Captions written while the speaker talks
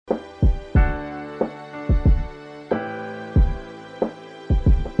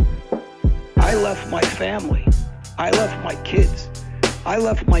left my family. I left my kids. I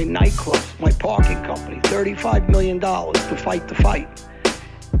left my nightclubs, my parking company, $35 million to fight the fight.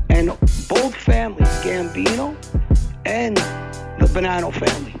 And both families, Gambino and the Bonanno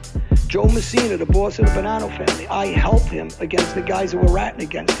family, Joe Messina, the boss of the Bonanno family, I helped him against the guys that were ratting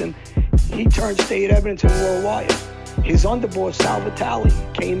against him. He turned state evidence in Worldwide. His underboss, Sal Vitale,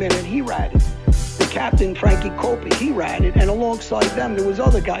 came in and he ratted. The captain, Frankie Copi, he ratted. And alongside them, there was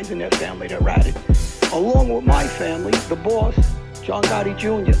other guys in their family that ratted. Along with my family, the boss, John Gotti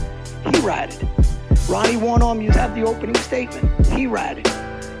Jr., he ratted. Ronnie One Arm, you have the opening statement. He ratted.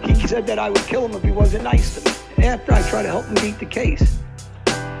 He said that I would kill him if he wasn't nice to me. After I tried to help him beat the case.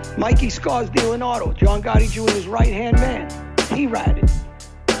 Mikey Scars DiLeonardo, John Gotti Jr.'s right-hand man, he ratted.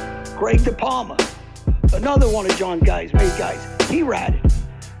 Greg De Palma, another one of John Guy's made guys, he ratted.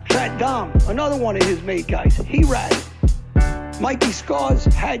 Fat Dom, another one of his made guys, he ratted. Mikey Scars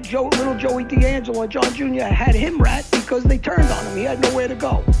had little Joey D'Angelo and John Jr. had him rat because they turned on him. He had nowhere to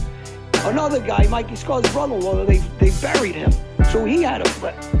go. Another guy, Mikey Scars' brother-in-law, they buried him, so he had to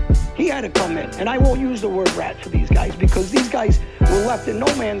flip. He had to come in, and I won't use the word rat for these guys because these guys were left in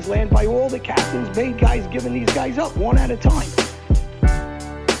no man's land by all the captains, made guys, giving these guys up one at a time.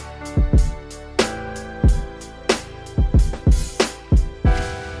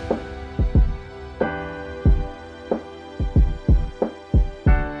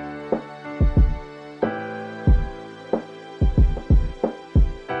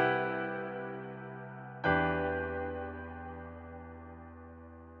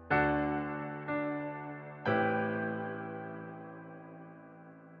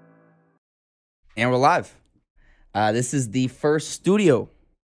 And we're live. This is the first studio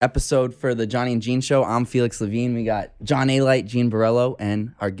episode for the Johnny and Gene Show. I'm Felix Levine. We got John Alite, Gene Borrello,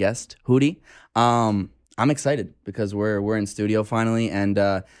 and our guest, Hootie. I'm excited because we're in studio finally. And,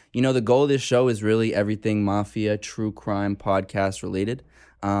 the goal of this show is really everything mafia, true crime, podcast related.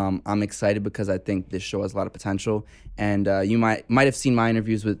 I'm excited because I think this show has a lot of potential. And you might have seen my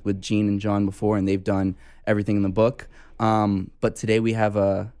interviews with Gene and John before, and they've done everything in the book. But today we have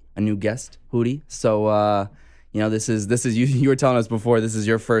a new guest, Hootie. So, this is you were telling us before, this is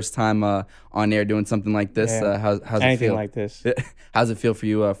your first time on air doing something like this. Yeah. How's Anything it feel? like this. How's it feel for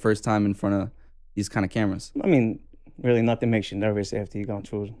you first time in front of these kind of cameras? I mean, really nothing makes you nervous after you've gone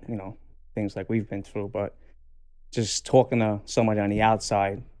through, things like we've been through, but just talking to somebody on the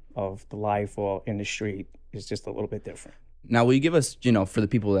outside of the life or in the street is just a little bit different. Now, will you give us, for the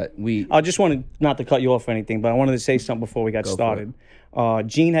people that I just wanted not to cut you off or anything, but I wanted to say something before we got started.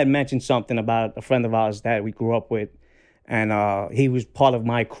 Gene had mentioned something about a friend of ours that we grew up with, and he was part of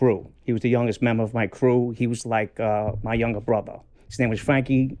my crew. He was the youngest member of my crew. He was like my younger brother. His name was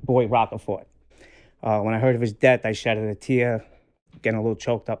Frankie Boy Rockefeller. When I heard of his death, I shedded a tear, getting a little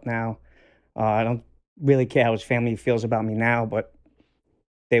choked up now. I don't really care how his family feels about me now, but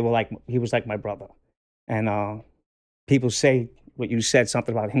he was like my brother. And people say what you said,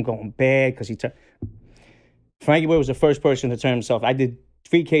 something about him going bad because Frankie Boy was the first person to turn himself. I did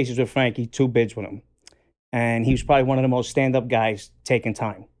 3 cases with Frankie, 2 bids with him. And he was probably one of the most stand-up guys taking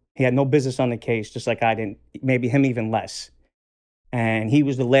time. He had no business on the case, just like I didn't, maybe him even less. And he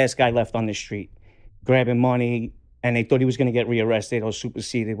was the last guy left on the street, grabbing money, and they thought he was going to get rearrested or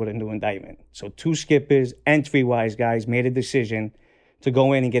superseded with a new indictment. So 2 skippers and 3 wise guys made a decision to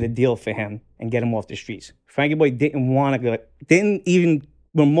go in and get a deal for him and get him off the streets. Frankie Boy didn't even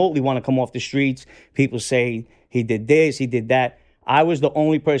remotely want to come off the streets. People say he did this, he did that. I was the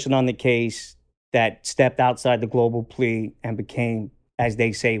only person on the case that stepped outside the global plea and became, as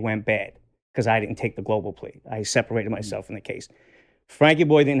they say, went bad because I didn't take the global plea. I separated myself from the case. Frankie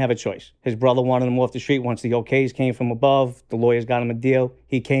Boy didn't have a choice. His brother wanted him off the street. Once the okays came from above, the lawyers got him a deal.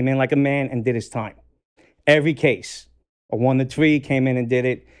 He came in like a man and did his time. Every case, a 1 to 3, came in and did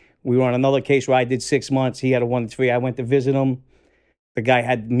it. We were on another case where I did 6 months. He had a 1 to 3. I went to visit him. The guy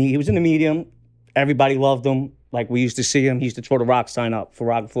had me. He was in the medium. Everybody loved him. Like we used to see him. He used to throw the rock sign up for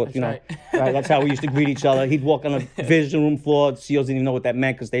Rockford. Right. Right? That's how we used to greet each other. He'd walk on the visiting room floor. CEOs didn't even know what that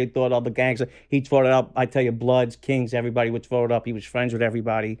meant because they thought all the gangs. He'd throw it up. I tell you, Bloods, Kings, everybody would throw it up. He was friends with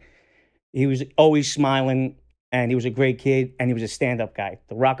everybody. He was always smiling, and he was a great kid, and he was a stand-up guy.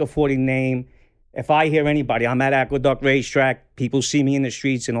 The Rockford name. If I hear anybody, I'm at Aqueduct Racetrack, people see me in the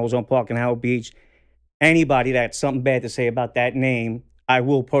streets in Ozone Park and Howard Beach, anybody that's something bad to say about that name, I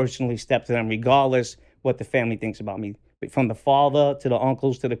will personally step to them regardless what the family thinks about me. From the father to the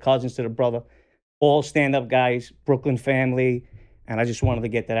uncles to the cousins to the brother, all stand-up guys, Brooklyn family, and I just wanted to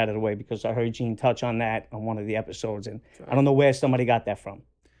get that out of the way because I heard Gene touch on that on one of the episodes, and I don't know where somebody got that from.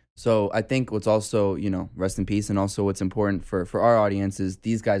 So I think what's also, rest in peace, and also what's important for our audience is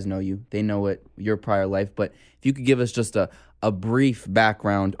these guys know you. They know your prior life. But if you could give us just a brief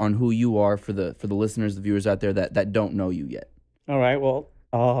background on who you are for the listeners, the viewers out there that don't know you yet. All right. Well,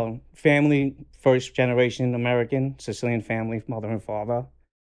 family, first generation American, Sicilian family, mother and father.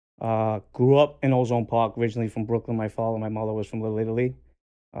 Grew up in Ozone Park, originally from Brooklyn. My father, my mother was from Little Italy.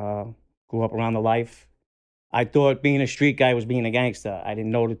 Grew up around the life. I thought being a street guy was being a gangster. I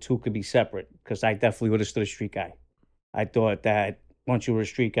didn't know the two could be separate because I definitely would have stood a street guy. I thought that once you were a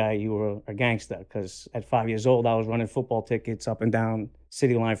street guy, you were a gangster because at 5 years old, I was running football tickets up and down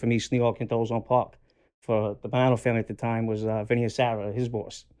City Line from East New York into Ozone Park. For the Bonanno family at the time was Vinny Sarah, his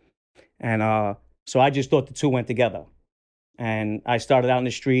boss. And so I just thought the two went together. And I started out in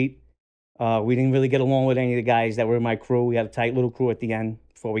the street. We didn't really get along with any of the guys that were in my crew. We had a tight little crew at the end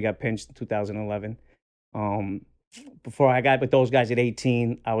before we got pinched in 2011. Before I got with those guys at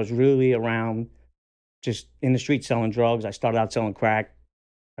 18, I was really around just in the street selling drugs. I started out selling crack.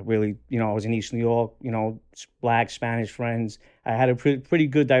 I really, I was in East New York, black, Spanish friends. I had a pretty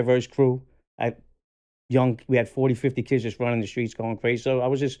good diverse crew. We had 40, 50 kids just running the streets going crazy. So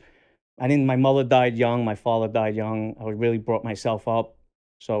my mother died young. My father died young. I really brought myself up.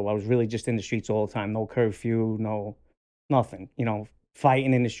 So I was really just in the streets all the time. No curfew, nothing,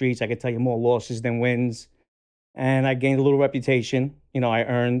 fighting in the streets. I could tell you more losses than wins. And I gained a little reputation. I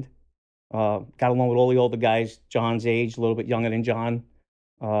earned, got along with all the older guys, John's age, a little bit younger than John.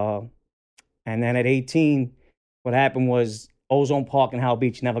 And then at 18, what happened was Ozone Park and Howell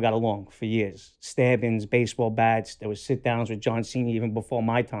Beach never got along for years. Stabbings, baseball bats. There was sit-downs with John Sr. even before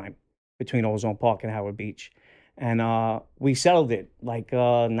my time between Ozone Park and Howard Beach. And we settled it like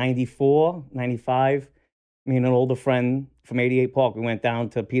 94, 95. Me and an older friend from 88 Park, we went down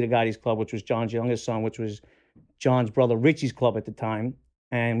to Peter Gotti's club, which was John's youngest son, which was John's brother Richie's club at the time.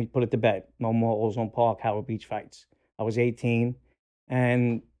 And we put it to bed. No more Ozone Park, Howard Beach fights. I was 18.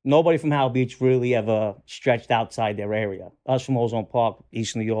 And nobody from Howell Beach really ever stretched outside their area. Us from Ozone Park,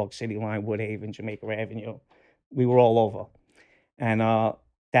 East New York, City Line, Woodhaven, Jamaica Avenue, we were all over. And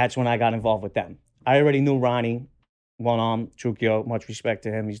that's when I got involved with them. I already knew Ronnie, one arm, Trucchio, much respect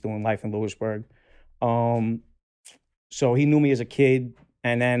to him. He's doing life in Lewisburg. So he knew me as a kid,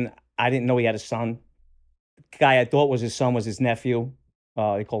 and then I didn't know he had a son. The guy I thought was his son was his nephew.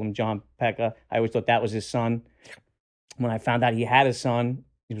 They called him John Pekka. I always thought that was his son. When I found out he had a son,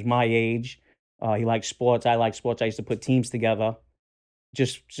 he was my age. He liked sports. I liked sports. I used to put teams together,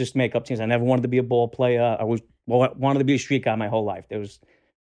 just make up teams. I never wanted to be a ball player. I wanted to be a street guy my whole life.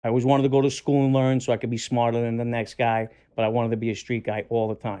 I always wanted to go to school and learn so I could be smarter than the next guy, but I wanted to be a street guy all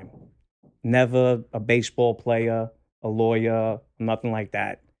the time. Never a baseball player, a lawyer, nothing like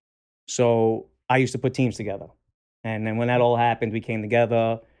that. So I used to put teams together. And then when that all happened, we came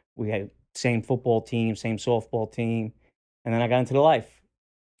together. We had same football team, same softball team. And then I got into the life.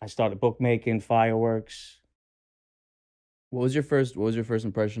 I started bookmaking, fireworks. What was your first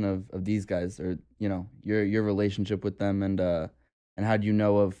impression of these guys, or your relationship with them, and how do you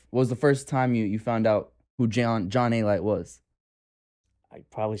know what was the first time you found out who John Alite was?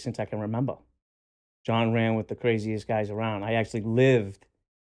 Probably since I can remember. John ran with the craziest guys around. I actually lived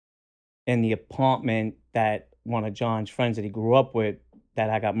in the apartment that one of John's friends that he grew up with that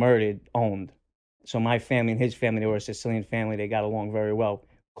I got murdered owned. So my family and his family, they were a Sicilian family. They got along very well,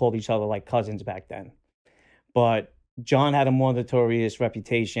 called each other like cousins back then. But John had a more notorious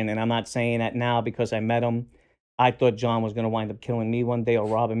reputation, and I'm not saying that now because I met him. I thought John was going to wind up killing me one day or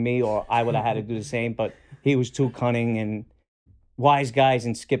robbing me, or I would have had to do the same, but he was too cunning, and wise guys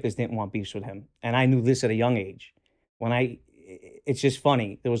and skippers didn't want beefs with him. And I knew this at a young age. It's just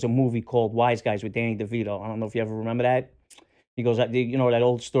funny. There was a movie called Wise Guys with Danny DeVito. I don't know if you ever remember that. He goes out, that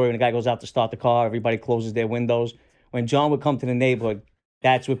old story when the guy goes out to start the car, everybody closes their windows. When John would come to the neighborhood,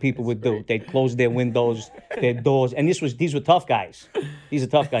 that's what people would do. They'd close their windows, their doors. And these were tough guys. These are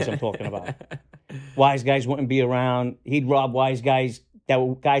tough guys I'm talking about. Wise guys wouldn't be around. He'd rob wise guys that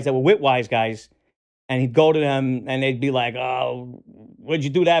were with wise guys. And he'd go to them and they'd be like, "Oh, what'd you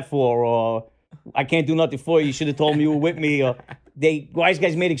do that for?" Or, "I can't do nothing for you. You should have told me you were with me." Or wise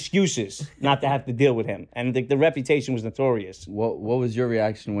guys made excuses not to have to deal with him. And the reputation was notorious. What was your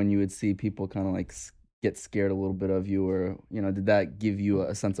reaction when you would see people kind of like get scared a little bit of you, or did that give you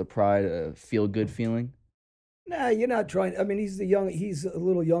a sense of pride, a feel-good feeling? Nah, you're not trying. I mean, he's a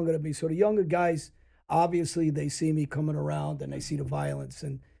little younger than me. So the younger guys, obviously, they see me coming around and they see the violence,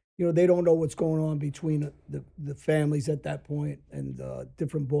 and they don't know what's going on between the families at that point and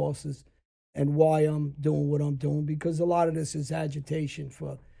different bosses, and why I'm doing what I'm doing, because a lot of this is agitation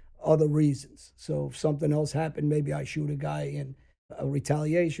for other reasons. So if something else happened, maybe I shoot a guy and a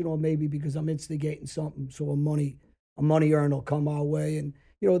retaliation, or maybe because I'm instigating something, so a money earn will come our way. And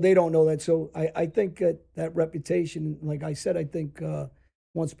they don't know that. So I think that reputation, like I said, I think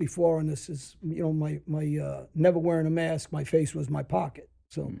once before, and this is my never wearing a mask, my face was my pocket.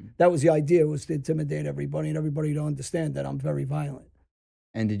 So that was the idea, was to intimidate everybody and everybody to understand that I'm very violent.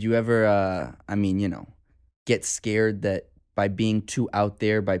 And did you ever, get scared that by being too out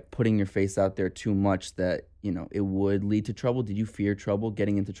there, by putting your face out there too much, that, it would lead to trouble? Did you fear trouble,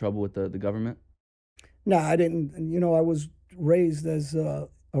 getting into trouble with the government? No, I didn't. I was raised as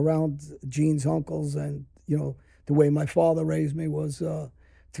around Gene's uncles, and, the way my father raised me was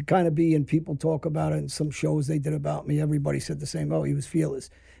to kind of be, and people talk about it in some shows they did about me. Everybody said the same, oh, he was fearless.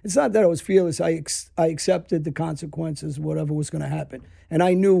 It's not that I was fearless. I accepted the consequences, whatever was going to happen. And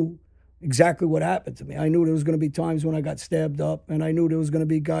I knew exactly what happened to me. I knew there was going to be times when I got stabbed up, and I knew there was going to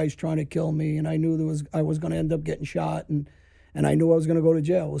be guys trying to kill me, and I knew I was going to end up getting shot, and I knew I was going to go to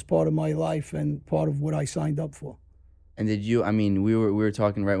jail. It was part of my life and part of what I signed up for. And did you, we were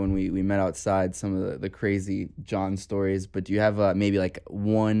talking right when we met outside, some of the crazy John stories, but do you have maybe like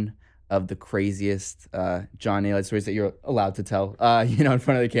one of the craziest John Alite stories that you're allowed to tell, in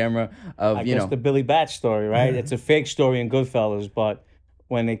front of the camera? I guess the Billy Batch story, right? It's a fake story in Goodfellas, but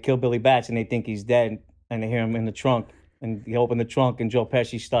when they kill Billy Batch and they think he's dead, and they hear him in the trunk, and they open the trunk and Joe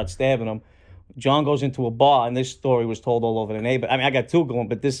Pesci starts stabbing him, John goes into a bar, and this story was told all over the neighborhood. I got two going,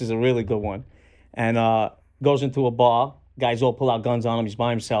 but this is a really good one. And goes into a bar, guys all pull out guns on him, he's by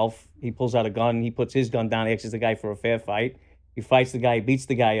himself. He pulls out a gun, he puts his gun down, he asks the guy for a fair fight. He fights the guy, he beats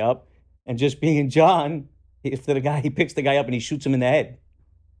the guy up, and just being John, he picks the guy up and he shoots him in the head.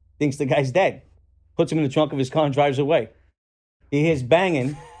 Thinks the guy's dead. Puts him in the trunk of his car and drives away. He hears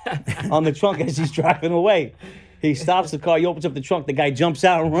banging on the trunk as he's driving away. He stops the car, he opens up the trunk, the guy jumps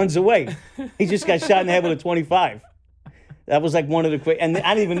out and runs away. He just got shot in the head with a .25. That was like one of the and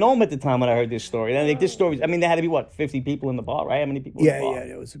I didn't even know him at the time when I heard this story. And this story, there had to be 50 people in the bar, right? How many people in the bar?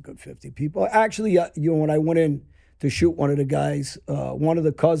 Yeah, it was a good 50 people. Actually, when I went in to shoot one of the guys, one of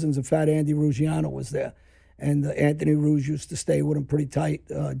the cousins of Fat Andy Ruggiano was there. And Anthony Rouge used to stay with him pretty tight,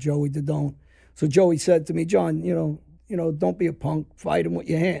 Joey Didone. So Joey said to me, John, don't be a punk, fight him with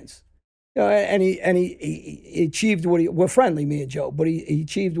your hands. And he achieved we're friendly, me and Joe, but he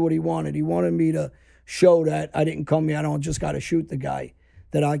achieved what he wanted. He wanted me to show that I didn't come here, I don't just got to shoot the guy,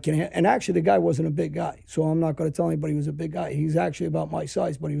 that I can. And actually, the guy wasn't a big guy, so I'm not going to tell anybody he was a big guy. He's actually about my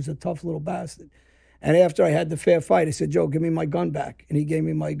size, but he was a tough little bastard. And after I had the fair fight, I said, Joe, give me my gun back. And he gave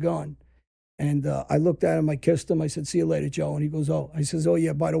me my gun. And I looked at him, I kissed him, I said, see you later, Joe. And he goes, oh. I says, oh,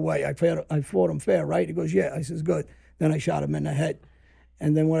 yeah, by the way, I fought him fair, right? He goes, yeah. I says, good. Then I shot him in the head.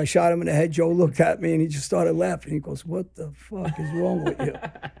 And then when I shot him in the head, Joe looked at me and he just started laughing. He goes, what the fuck is wrong with you?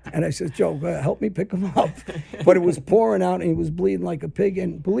 And I said, Joe, help me pick him up. But it was pouring out and he was bleeding like a pig.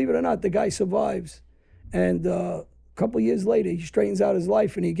 And believe it or not, the guy survives. And a couple of years later, he straightens out his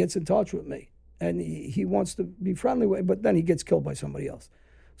life and he gets in touch with me. And he wants to be friendly with me, but then he gets killed by somebody else.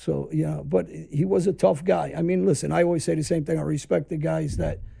 So, but he was a tough guy. Listen, I always say the same thing. I respect the guys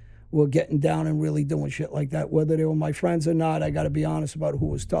that were getting down and really doing shit like that. Whether they were my friends or not, I got to be honest about who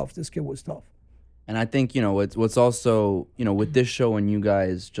was tough. This kid was tough. And I think, what's also, with this show and you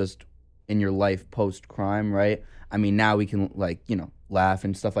guys just in your life post-crime, right? Now we can, laugh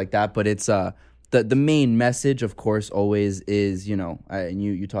and stuff like that. But it's the main message, of course, always is, and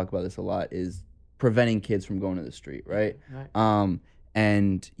you talk about this a lot, is preventing kids from going to the street, right?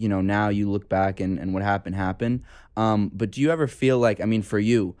 And, now you look back and what happened. But do you ever feel like, for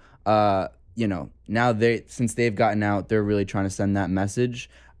you, now since they've gotten out, they're really trying to send that message.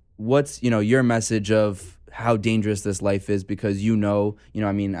 What's, your message of how dangerous this life is? Because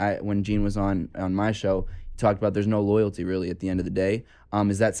when Gene was on my show, he talked about there's no loyalty really at the end of the day.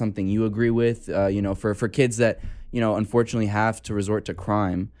 Is that something you agree with? For kids that, unfortunately have to resort to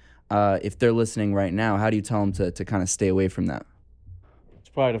crime, if they're listening right now, how do you tell them to kind of stay away from that? It's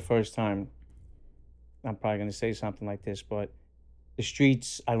probably the first time I'm probably going to say something like this, but the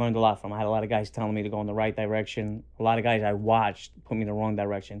streets I learned a lot from. I had a lot of guys telling me to go in the right direction. A lot of guys I watched put me in the wrong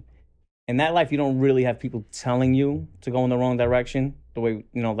direction. In that life, you don't really have people telling you to go in the wrong direction the way,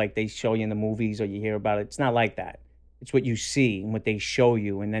 like they show you in the movies or you hear about it. It's not like that. It's what you see and what they show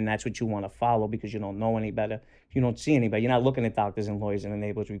you, and then that's what you want to follow because you don't know any better. You don't see any better. You're not looking at doctors and lawyers in the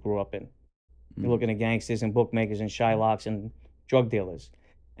neighborhoods we grew up in. You're looking at gangsters and bookmakers and Shylocks and drug dealers.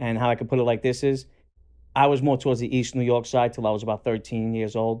 And how I could put it like this is, I was more towards the East New York side till I was about 13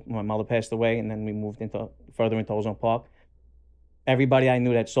 years old. My mother passed away, and then we moved further into Ozone Park. Everybody I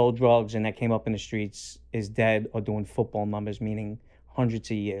knew that sold drugs and that came up in the streets is dead or doing football numbers, meaning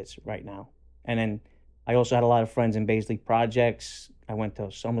hundreds of years right now. And then I also had a lot of friends in Baisley Projects. I went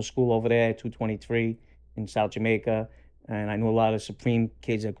to summer school over there, 223 in South Jamaica. And I knew a lot of Supreme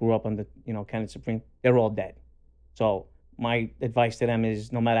kids that grew up under, Kenneth Supreme. They're all dead. So my advice to them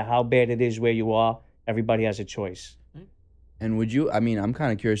is no matter how bad it is where you are, everybody has a choice. And I'm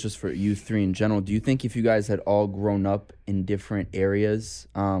kind of curious just for you three in general, do you think if you guys had all grown up in different areas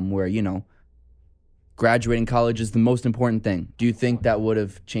where, graduating college is the most important thing, do you think that would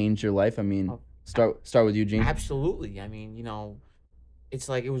have changed your life? Start with you, Gene. Absolutely. It's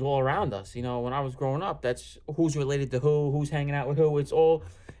like it was all around us. When I was growing up, that's who's related to who's hanging out with who. It's all,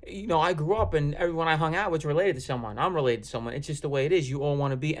 I grew up and everyone I hung out with was related to someone. I'm related to someone. It's just the way it is. You all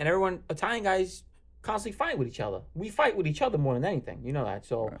want to be, and everyone, Italian guys constantly fight with each other. We fight with each other more than anything. You know that.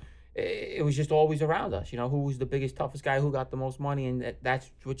 So Right. it was just always around us. Who was the biggest, toughest guy, who got the most money, and that's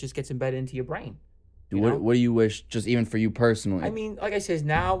what just gets embedded into your brain. What do you wish, just even for you personally? Like I said,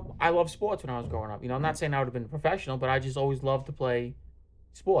 now I love sports when I was growing up. I'm not saying I would have been a professional, but I just always loved to play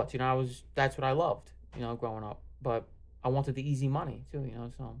sports. That's what I loved, growing up. But I wanted the easy money too,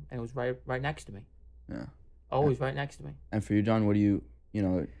 so, and it was right next to me. Yeah. Always right next to me. And for you, John, what do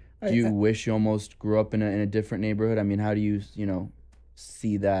you wish you almost grew up in a different neighborhood? How do you,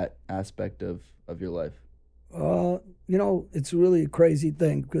 see that aspect of your life? It's really a crazy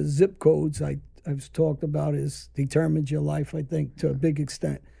thing because zip codes, I've talked about, determines your life, I think, to a big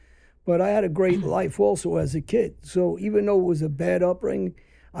extent. But I had a great life also as a kid. So even though it was a bad upbringing,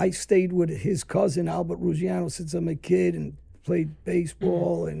 I stayed with his cousin, Albert Ruggiano, since I'm a kid and played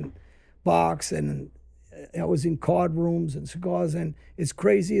baseball and box. And I was in card rooms and cigars. And as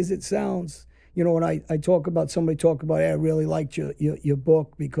crazy as it sounds, when I somebody talk about, hey, I really liked your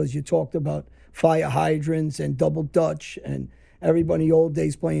book because you talked about fire hydrants and double Dutch and everybody in the old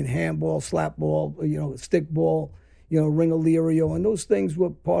days playing handball, slap ball, stick ball, ringalerio, and those things were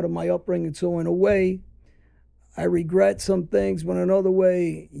part of my upbringing. So in a way, I regret some things, but in another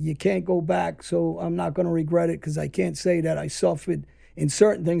way, you can't go back. So I'm not going to regret it because I can't say that I suffered in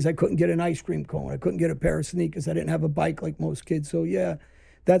certain things. I couldn't get an ice cream cone. I couldn't get a pair of sneakers. I didn't have a bike like most kids. So yeah,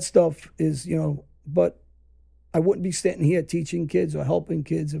 that stuff is, but I wouldn't be sitting here teaching kids or helping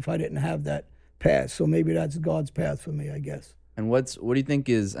kids if I didn't have that path. So maybe that's God's path for me, I guess. And what do you think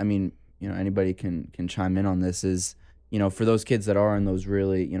is, anybody can chime in on this, is, for those kids that are in those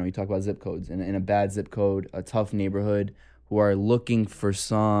really, you talk about zip codes, and in a bad zip code, a tough neighborhood, who are looking for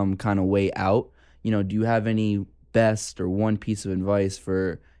some kind of way out, do you have any best or one piece of advice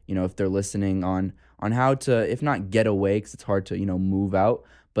for, if they're listening on how to, if not get away, because it's hard to, move out,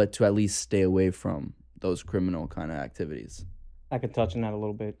 but to at least stay away from those criminal kind of activities? I could touch on that a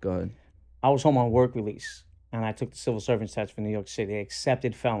little bit. Go ahead. I was home on work release, and I took the civil servants test for New York City. They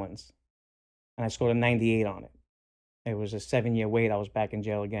accepted felons, and I scored a 98 on it. It was a 7-year wait. I was back in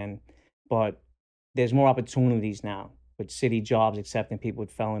jail again. But there's more opportunities now with city jobs accepting people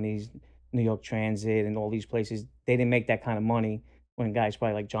with felonies, New York Transit and all these places. They didn't make that kind of money when guys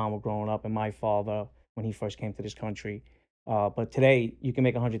probably like John were growing up and my father when he first came to this country. But today, you can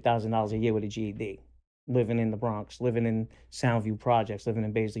make $100,000 a year with a GED, living in the Bronx, living in Soundview Projects, living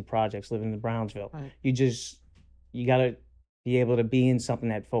in Baisley Projects, living in Brownsville. Right. You got to be able to be in something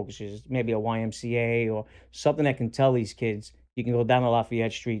that focuses, maybe a YMCA or something that can tell these kids, you can go down to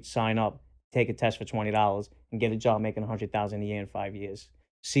Lafayette Street, sign up, take a test for $20 and get a job making $100,000 a year in 5 years.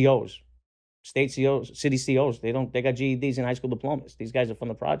 COs, state COs, city COs, they got GEDs and high school diplomas. These guys are from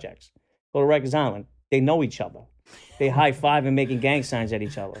the projects. Go to Rikers Island. They know each other. They high-five and making gang signs at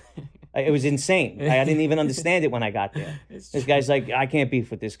each other. It was insane. I didn't even understand it when I got there. This guy's like, I can't beef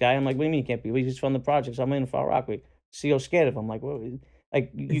with this guy. I'm like, what do you mean you can't beef? He's from the projects. I'm in Far Rockaway. CO scared of him. I'm like, well,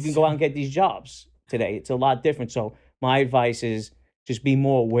 you can go out and get these jobs today. It's a lot different. So my advice is just be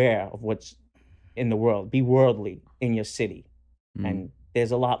more aware of what's in the world. Be worldly in your city. Mm. And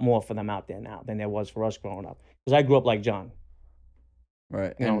there's a lot more for them out there now than there was for us growing up. Because I grew up like John.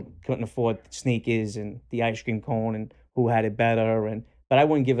 Right. Couldn't afford sneakers and the ice cream cone and who had it better. But I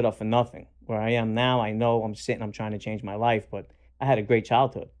wouldn't give it up for nothing. Where I am now, I know I'm trying to change my life, but I had a great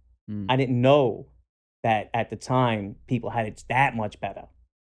childhood. Mm. I didn't know that at the time people had it that much better.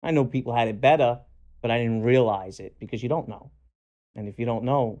 I know people had it better, but I didn't realize it because you don't know. And if you don't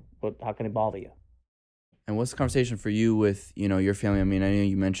know, how can it bother you? And what's the conversation for you with, your family? I mean, I know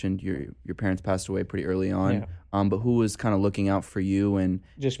you mentioned your parents passed away pretty early on, yeah. But who was kind of looking out for you? And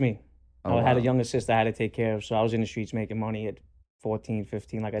just me. Oh, I had a younger sister I had to take care of, so I was in the streets making money at 14,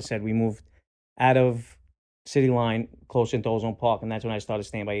 15. Like I said, we moved out of City Line, close into Ozone Park, and that's when I started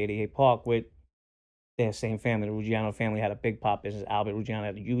staying by 88 Park with their same family. The Ruggiano family had a big pop business. Albert Ruggiano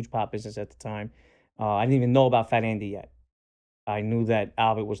had a huge pop business at the time. I didn't even know about Fat Andy yet. I knew that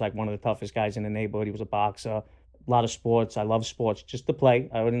Albert was like one of the toughest guys in the neighborhood. He was a boxer, a lot of sports. I love sports just to play.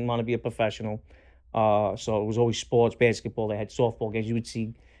 I didn't want to be a professional. So it was always sports, basketball. They had softball games. You would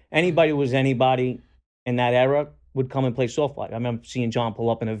see anybody who was anybody in that era would come and play softball. I remember seeing John pull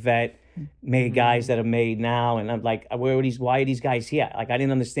up in a vet, made guys that are made now. And I'm like, why are these guys here? Like, I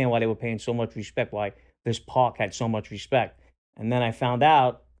didn't understand why they were paying so much respect, why this park had so much respect. And then I found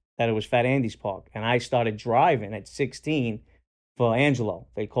out that it was Fat Andy's park. And I started driving at 16 for Angelo.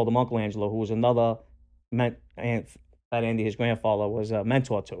 They called him Uncle Angelo, who was another, Fat Andy, his grandfather, was a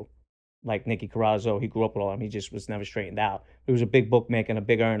mentor to. Like Nicky Carrazzo, he grew up with all of them. He just was never straightened out. He was a big bookmaker and a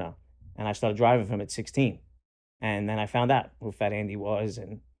big earner. And I started driving for him at 16. And then I found out who Fat Andy was,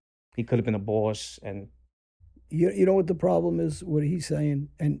 and he could have been a boss. And you know what the problem is, what he's saying?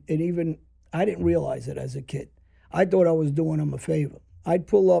 And even, I didn't realize it as a kid. I thought I was doing him a favor. I'd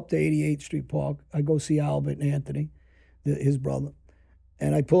pull up to 88th Street Park. I'd go see Albert and Anthony, his brother.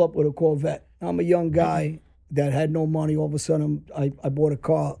 And I'd pull up with a Corvette. I'm a young guy that had no money. All of a sudden, I bought a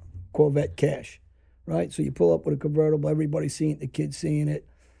car, Corvette cash, right? So you pull up with a convertible, everybody's seeing it, the kids seeing it.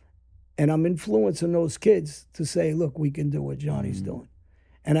 And I'm influencing those kids to say, look, we can do what Johnny's doing.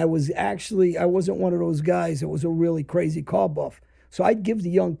 And I wasn't one of those guys that was a really crazy car buff. So I'd give the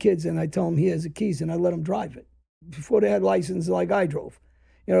young kids and I'd tell them, here's the keys, and I'd let them drive it. Before they had license like I drove.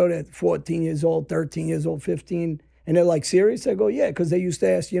 You know, they're 14 years old, 13 years old, 15. And they're like, serious? I go, yeah, because they used to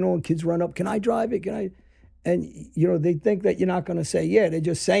ask, when kids run up, can I drive it? Can I? And, they think that you're not going to say, yeah, they're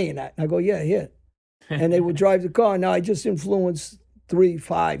just saying that. And I go, yeah, here. And they would drive the car. Now I just influenced 3,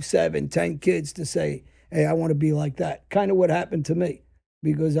 5, 7, 10 kids to say, hey, I want to be like that. Kind of what happened to me,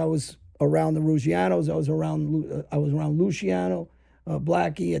 because I was around the Ruggianos. I was around Luciano,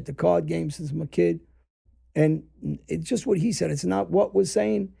 Blackie at the card games since I'm a kid. And it's just what he said. It's not what we're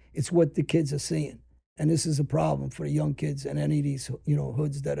saying. It's what the kids are seeing. And this is a problem for the young kids in any of these,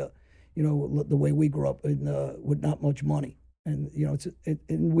 hoods that are, the way we grew up with not much money. And,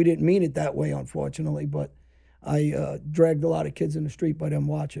 and we didn't mean it that way, unfortunately, but I dragged a lot of kids in the street by them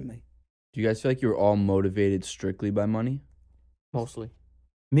watching me. Do you guys feel like you were all motivated strictly by money? Mostly.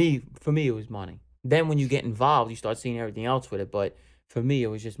 For me, it was money. Then when you get involved, you start seeing everything else with it. But for me, it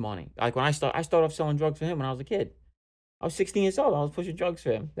was just money. Like when I started off selling drugs for him when I was a kid. I was 16 years old. I was pushing drugs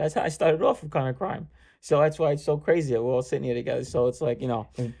for him. That's how I started off with kind of crime. So that's why it's so crazy that we're all sitting here together. So it's like,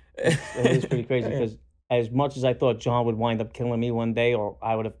 It is pretty crazy because as much as I thought John would wind up killing me one day, or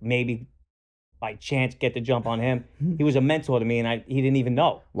I would have maybe by chance get the jump on him, he was a mentor to me, and he didn't even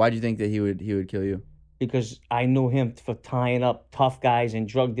know. Why do you think that he would kill you? Because I knew him for tying up tough guys and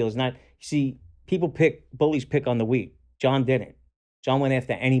drug dealers. Bullies pick on the weak. John didn't. John went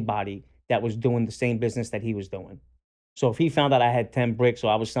after anybody that was doing the same business that he was doing. So if he found out I had 10 bricks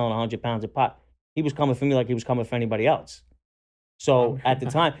or I was selling 100 pounds of pot, he was coming for me like he was coming for anybody else. So at the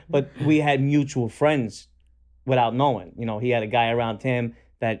time, but we had mutual friends without knowing. He had a guy around him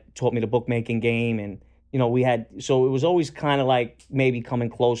that taught me the bookmaking game, and so it was always kind of like maybe coming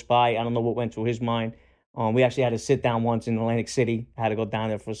close by. I don't know what went through his mind. We actually had to sit down once in Atlantic City. I had to go down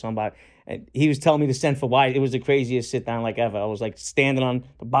there for somebody. And he was telling me to send for Wise. It was the craziest sit down like ever. I was like standing on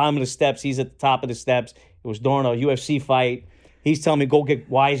the bottom of the steps. He's at the top of the steps. It was during a UFC fight. He's telling me go get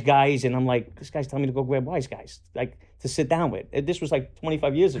Wise guys, and I'm like, this guy's telling me to go grab Wise guys, like to sit down with. This was like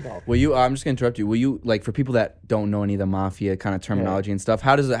 25 years ago. I'm just gonna interrupt you. Will you, like, for people that don't know any of the mafia kind of terminology and stuff,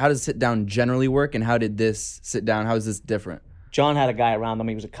 how does sit down generally work, and how did this sit down? How is this different? John had a guy around him.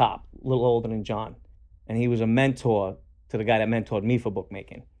 He was a cop, a little older than John, and he was a mentor to the guy that mentored me for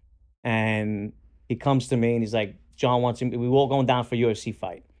bookmaking. And he comes to me and he's like, John wants to. We were all going down for a UFC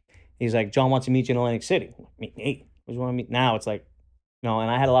fight. He's like, John wants to meet you in Atlantic City. I'm like, meet me? What do you want to meet now? It's like, no. And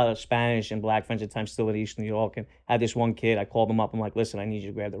I had a lot of Spanish and black friends at the time still in East New York, and I had this one kid. I called him up. I'm like, listen, I need you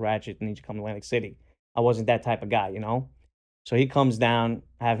to grab the ratchet. I need you to come to Atlantic City. I wasn't that type of guy, So he comes down,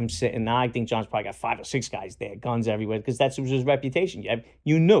 have him sit, and now I think John's probably got 5 or 6 guys there, guns everywhere, because that's his reputation.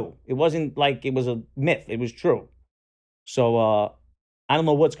 You knew. It wasn't like it was a myth. It was true. So I don't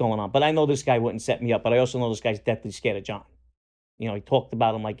know what's going on, but I know this guy wouldn't set me up, but I also know this guy's deathly scared of John. He talked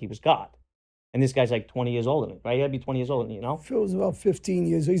about him like he was God. And this guy's like 20 years older than me, right? He had to be 20 years older than me, Phil was about 15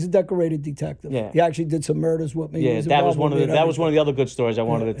 years. He's a decorated detective. Yeah. He actually did some murders with me. Yeah, that was one of the other good stories I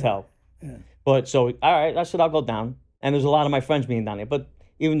wanted to tell. Yeah. But so, all right, I said I'll go down. And there's a lot of my friends being down there. But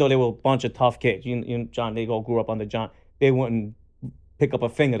even though they were a bunch of tough kids, John, they all grew up under John, they wouldn't pick up a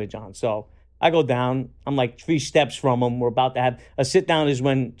finger to John. So I go down. I'm like 3 steps from him. We're about to have a sit down. Is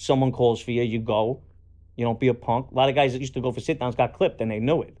when someone calls for you, you go. You don't be a punk. A lot of guys that used to go for sit downs got clipped and they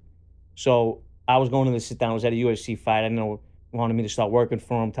knew it. So I was going to the sit down. I was at a UFC fight. I didn't know wanted me to start working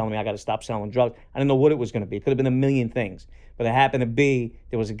for him, telling me I got to stop selling drugs. I didn't know what it was going to be. It could have been a million things. But it happened to be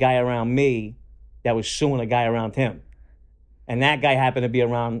there was a guy around me that was suing a guy around him. And that guy happened to be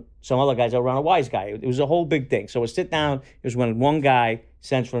around some other guys around a wise guy. It was a whole big thing. So a sit down is when one guy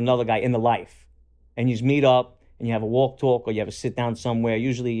sends for another guy in the life. And you just meet up and you have a walk talk or you have a sit down somewhere.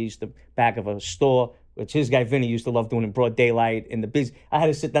 Usually it's the back of a store, which his guy Vinny used to love doing in broad daylight in the biz. I had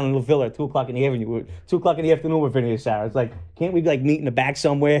to sit down in La Villa at 2 o'clock in the avenue, 2 o'clock in the afternoon with Vinny and Sarah. It's like, can't we like meet in the back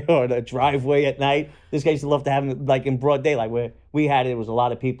somewhere or the driveway at night? This guy used to love to have him like in broad daylight where we had it. There was a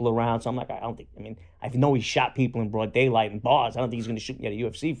lot of people around. So I'm like, I know he shot people in broad daylight in bars. I don't think he's going to shoot me at a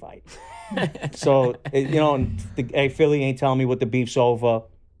UFC fight. So, Philly ain't telling me what the beef's over.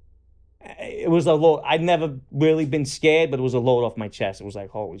 It was a load. I'd never really been scared, but it was a load off my chest. It was like,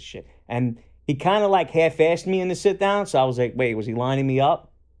 holy shit. And he kind of like half-assed me in the sit down. So I was like, wait, was he lining me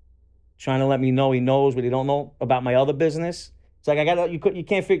up? Trying to let me know he knows what he don't know about my other business? It's like, you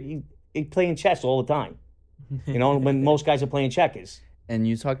can't figure, he's playing chess all the time. You know, when most guys are playing checkers. And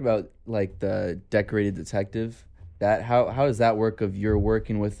you talked about like the decorated detective. That how does that work? Of you're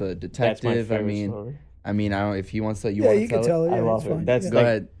working with a detective? That's my favorite story. I mean, I don't know if he wants to. Yeah, you can tell it. I Yeah, love it's it. fine. That's Yeah. Go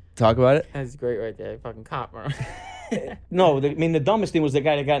ahead. Talk about it. That's great right there. Fucking cop, bro. No, the dumbest thing was the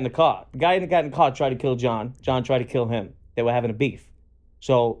guy that got in the car. The guy that got in the car tried to kill John. John tried to kill him. They were having a beef.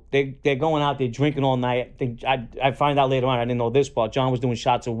 So they're going out, they're drinking all night. I find out later on, I didn't know this part. John was doing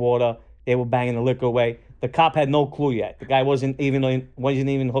shots of water. They were banging the liquor away. The cop had no clue yet. The guy wasn't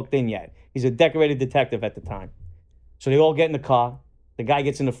even hooked in yet. He's a decorated detective at the time. So they all get in the car. The guy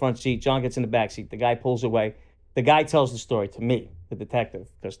gets in the front seat. John gets in the back seat. The guy pulls away. The guy tells the story to me, the detective,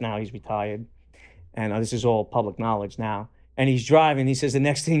 because now he's retired. And this is all public knowledge now. And he's driving. He says, the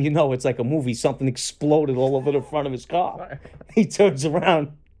next thing you know, it's like a movie. Something exploded all over the front of his car. He turns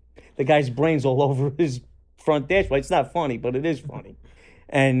around. The guy's brains all over his front dashboard. It's not funny, but it is funny.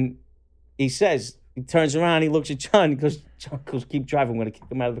 And he says, he turns around, he looks at John, John goes, keep driving, I'm going to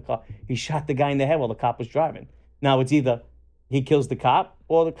kick him out of the car. He shot the guy in the head while the cop was driving. Now it's either he kills the cop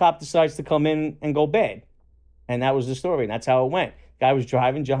or the cop decides to come in and go bad. And that was the story, and that's how it went. Guy was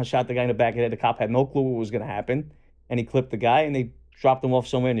driving, John shot the guy in the back of the head. The cop had no clue what was going to happen. And he clipped the guy, and they dropped him off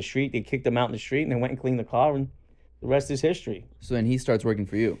somewhere in the street. They kicked him out in the street, and they went and cleaned the car, and the rest is history. So then he starts working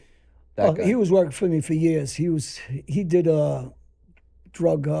for you. He was working for me for years. He did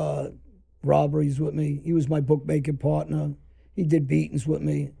drug robberies with me. He was my bookmaking partner. He did beatings with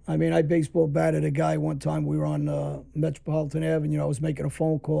me. I mean, I baseball batted a guy one time. We were on Metropolitan Avenue. I was making a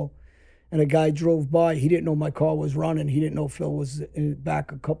phone call, and a guy drove by. He didn't know my car was running. He didn't know Phil was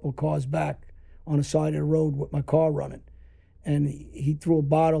back a couple of cars back on the side of the road with my car running. And he threw a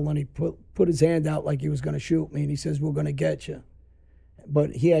bottle, and he put his hand out like he was going to shoot me, and he says, we're going to get you.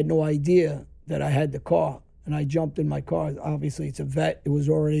 But he had no idea that I had the car, and I jumped in my car. Obviously, it's a vet. It was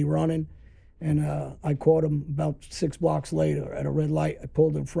already running, and I caught him about 6 blocks later at a red light. I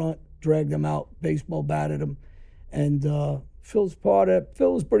pulled in front, dragged him out, baseball batted him, and Phil's part of it.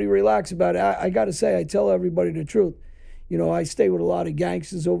 Phil was pretty relaxed about it. I got to say, I tell everybody the truth. You know, I stayed with a lot of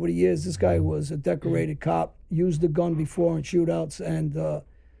gangsters over the years. This guy was a decorated cop, used the gun before in shootouts, and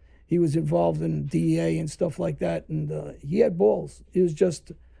he was involved in DEA and stuff like that. And he had balls. He was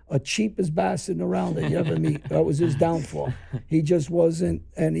just a cheapest bastard around that you ever meet. That was his downfall. He just wasn't.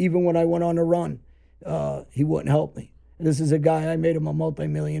 And even when I went on a run, he wouldn't help me. And this is a guy, I made him a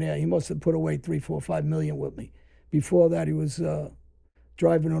multimillionaire. He must have put away $3, $4, $5 million with me. Before that, he was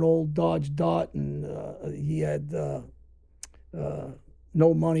driving an old Dodge Dart, and he had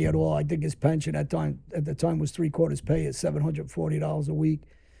no money at all. I think his pension at the time was 3/4 pay at $740 a week.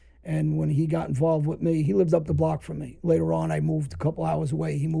 And when he got involved with me, he lived up the block from me. Later on, I moved a couple hours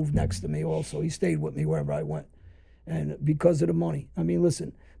away. He moved next to me also. He stayed with me wherever I went. And because of the money. I mean,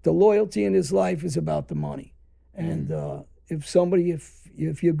 listen, the loyalty in this life is about the money. And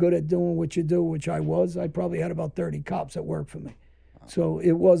if you're good at doing what you do, which I was, I probably had about 30 cops that worked for me. So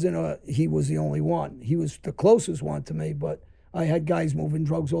it wasn't he was the only one. He was the closest one to me, but I had guys moving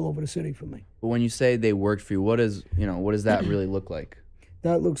drugs all over the city for me. But when you say they worked for you, what does that really look like?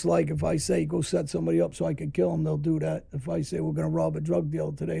 That looks like if I say go set somebody up so I can kill them, they'll do that. If I say we're going to rob a drug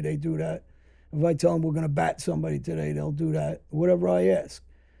dealer today, they do that. If I tell them we're going to bat somebody today, they'll do that. Whatever I ask.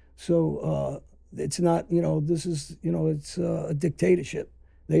 So it's not, it's a dictatorship.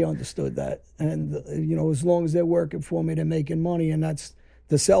 They understood that. And, as long as they're working for me, they're making money. And that's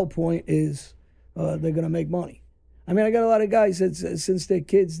the sell point is they're going to make money. I mean, I got a lot of guys that since they're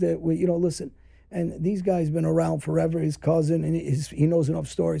kids that, listen, and these guys been around forever. His cousin, and he knows enough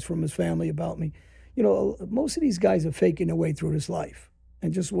stories from his family about me. Most of these guys are faking their way through this life.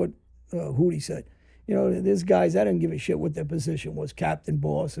 And just what Hootie said, You know, there's guys, I didn't give a shit what their position was, captain,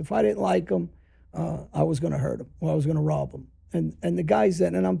 boss. If I didn't like them, I was going to hurt them or I was going to rob them. And the guys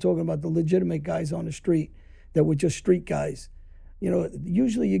that, and I'm talking about the legitimate guys on the street that were just street guys, you know,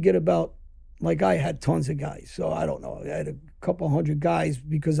 usually you get about, like I had tons of guys. So I don't know, I had a couple hundred guys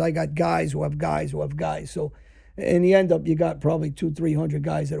because I got guys who have guys who have guys. So in the end up, you got probably 200-300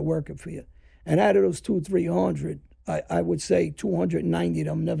 guys that are working for you. And out of those 200-300, I would say 290 of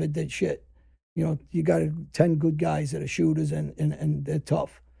them never did shit. You know, you got 10 good guys that are shooters and they're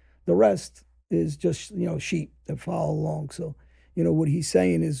tough. The rest is just, you know, sheep that follow along. So, you know, what he's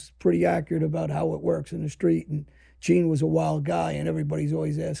saying is pretty accurate about how it works in the street. And Gene was a wild guy, and everybody's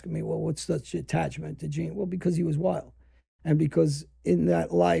always asking me, well, what's such attachment to Gene? Well, because he was wild. And because in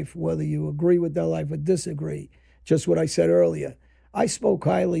that life, whether you agree with that life or disagree, just what I said earlier, I spoke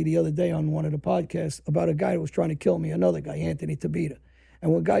highly the other day on one of the podcasts about a guy who was trying to kill me, another guy, Anthony Tabita.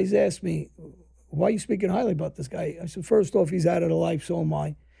 And when guys asked me, why are you speaking highly about this guy? I said, first off, he's out of the life, so am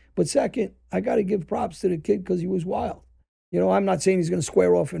I. But second, I got to give props to the kid because he was wild. You know, I'm not saying he's going to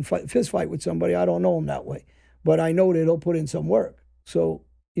square off and fist fight with somebody. I don't know him that way. But I know that he'll put in some work. So,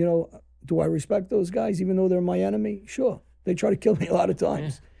 you know, do I respect those guys even though they're my enemy? Sure. They try to kill me a lot of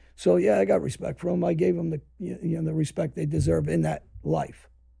times. Yeah. So, yeah, I got respect for them. I gave them the respect they deserve in that life.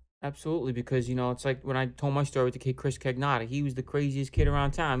 Absolutely, because, you know, it's like when I told my story with the kid Chris Cagnata, he was the craziest kid around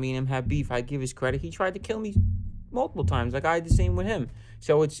town. Me and him had beef. I give his credit. He tried to kill me multiple times. Like, I had the same with him.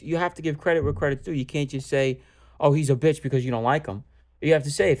 So you have to give credit where credit's due. You can't just say, oh, he's a bitch because you don't like him. You have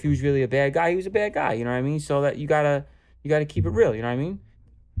to say if he was really a bad guy, he was a bad guy. You know what I mean? So that you gotta keep it real. You know what I mean?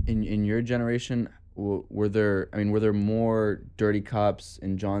 In your generation, were there more dirty cops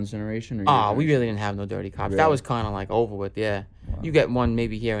in John's generation? Or we really didn't have no dirty cops. Really? That was kind of like over with. Yeah, wow. You get one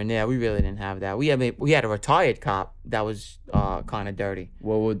maybe here and there. We really didn't have that. We had a retired cop that was kind of dirty.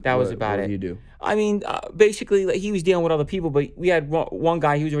 What did he do? I mean, basically, like, he was dealing with other people, but we had one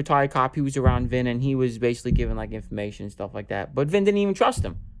guy. He was a retired cop. He was around Vin, and he was basically giving like information and stuff like that. But Vin didn't even trust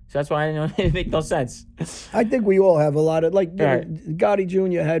him. So that's why I didn't know it made no sense. I think we all have a lot of, like, right. Gotti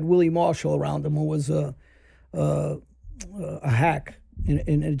Jr. had Willie Marshall around him, who was a hack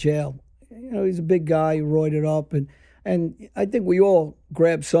in a jail. You know, he's a big guy, roided up, and I think we all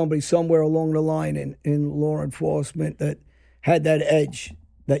grabbed somebody somewhere along the line in law enforcement that had that edge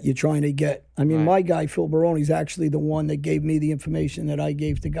that you're trying to get. I mean, My guy, Phil Baroni's actually the one that gave me the information that I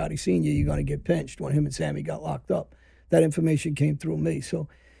gave to Gotti Sr., you're going to get pinched, when him and Sammy got locked up. That information came through me. So,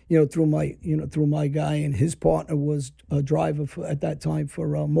 through my guy, and his partner was a driver at that time for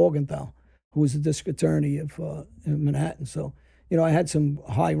Morgenthau, who was the district attorney of in Manhattan. So, I had some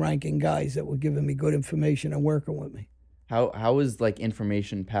high-ranking guys that were giving me good information and working with me. How is like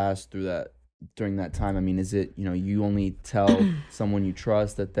information passed during that time? I mean, is it, you only tell someone you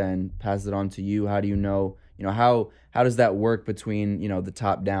trust that then passes it on to you? How do you know, how does that work between, the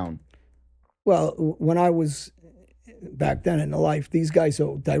top down? Well, when I was back then in the life, these guys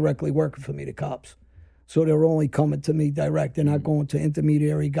are directly working for me, the cops. So they're only coming to me direct. They're not going to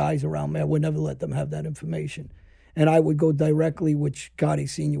intermediary guys around me. I would never let them have that information. And I would go directly, which Gotti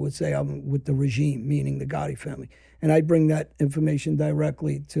Sr. would say, I'm with the regime, meaning the Gotti family. And I'd bring that information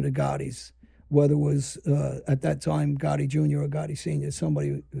directly to the Gottis, whether it was, at that time, Gotti Jr. or Gotti Sr.,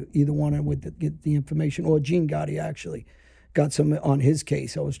 somebody, either one would get the information, or Gene Gotti actually got some on his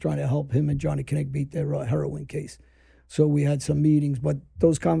case. I was trying to help him and Johnny Kinnick beat their heroin case. So we had some meetings, but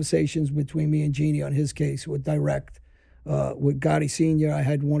those conversations between me and Jeannie on his case were direct. With Gotti Sr., I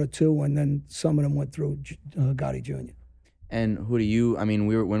had one or two, and then some of them went through Gotti Jr. And Hootie, when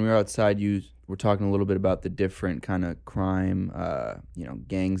we were outside, you were talking a little bit about the different kind of crime,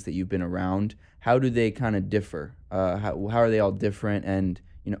 gangs that you've been around. How do they kind of differ? How are they all different? And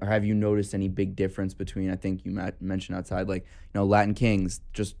have you noticed any big difference between? I think you mentioned outside, like Latin Kings,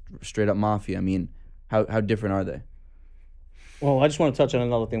 just straight up mafia. I mean, how different are they? Well, I just want to touch on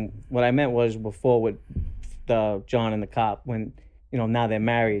another thing. What I meant was before with John and the cop, when, now they're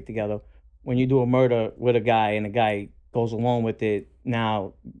married together. When you do a murder with a guy and the guy goes along with it,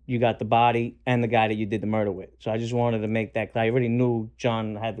 now you got the body and the guy that you did the murder with. So I just wanted to make that clear. I already knew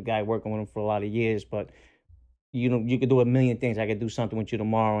John had the guy working with him for a lot of years, but you could do a million things. I could do something with you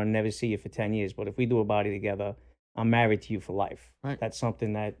tomorrow and never see you for 10 years. But if we do a body together, I'm married to you for life. Right. That's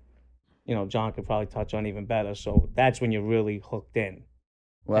something that John could probably touch on even better. So that's when you're really hooked in.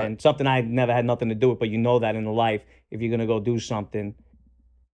 Well, and something I never had nothing to do with, but that in the life, if you're going to go do something,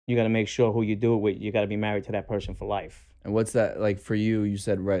 you got to make sure who you do it with, you got to be married to that person for life. And what's that like for you? You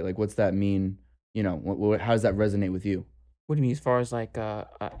said, right, like what's that mean? How does that resonate with you? What do you mean, as far as like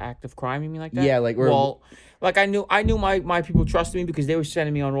act of crime? You mean like that? Yeah, like like I knew my people trusted me because they were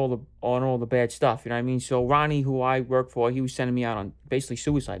sending me on all the bad stuff. You know what I mean? So Ronnie, who I work for, he was sending me out on basically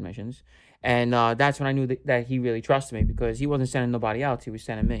suicide missions, and that's when I knew that he really trusted me because he wasn't sending nobody else; he was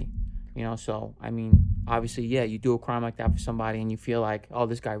sending me. You know, so I mean, obviously, yeah, you do a crime like that for somebody, and you feel like, oh,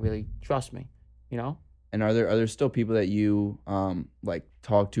 this guy really trusts me. You know. And are there still people that you like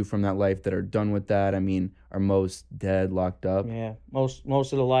talk to from that life that are done with that? I mean, are most dead, locked up? Yeah, most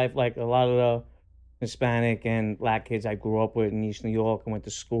of the life, like a lot of the Hispanic and Black kids I grew up with in East New York and went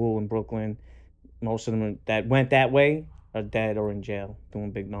to school in Brooklyn, most of them that went that way are dead or in jail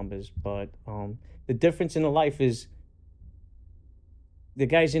doing big numbers. But the difference in the life is the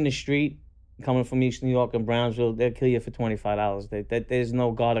guys in the street coming from East New York and Brownsville, they'll kill you for $25. There's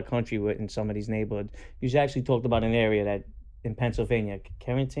no God or country in some of these neighborhoods. You actually talked about an area that in Pennsylvania,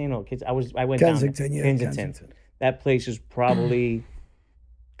 Carrington or kids. I went Kensington, down there. yeah, Kensington. That place is probably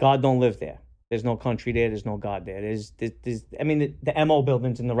God don't live there. There's no country there. There's no God there. There's I mean, the MO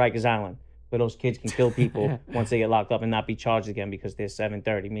buildings in the Rikers Island where those kids can kill people once they get locked up and not be charged again because they're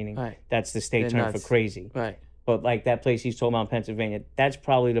 730, meaning that's the state term for crazy. Right. But like that place he's talking about in Pennsylvania, that's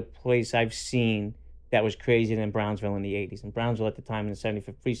probably the place I've seen that was crazier than Brownsville in the 80s. And Brownsville at the time in the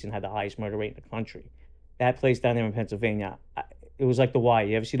 75th precinct had the highest murder rate in the country. That place down there in Pennsylvania, it was like The Wire.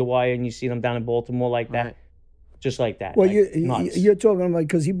 You ever see The Wire and you see them down in Baltimore like that? Just like that. Well, like, you're talking about,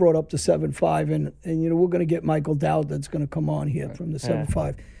 because he brought up the 7.5, and you know, we're going to get Michael Dowd that's going to come on here from the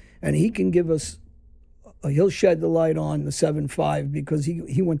 7.5. And he can give us, he'll shed the light on the 7.5 because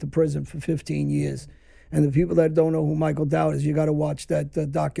he went to prison for 15 years. And the people that don't know who Michael Dowd is, you got to watch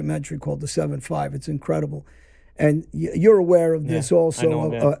that documentary called The 7.5. It's incredible. And you're aware of this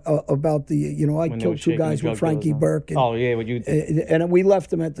also, about the, you know, I killed two guys with Frankie Burke. And, oh, yeah, what you did. And we left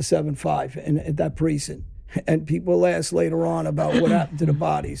them at the 7.5 and at that precinct. And people asked later on about what happened to the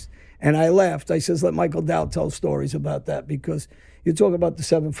bodies. And I laughed. I says, let Michael Dowd tell stories about that, because you're talking about the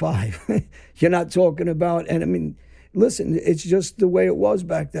 7.5. You're not talking about, and I mean, listen, it's just the way it was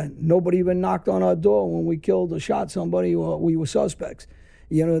back then. Nobody even knocked on our door when we killed or shot somebody or we were suspects.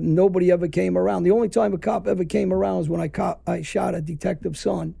 You know, nobody ever came around. The only time a cop ever came around was when I shot a detective's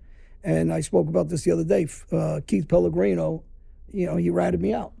son. And I spoke about this the other day. Keith Pellegrino, you know, he ratted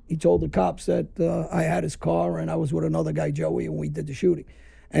me out. He told the cops that I had his car and I was with another guy, Joey, and we did the shooting.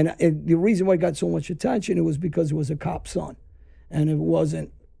 And the reason why it got so much attention, it was because it was a cop's son. And it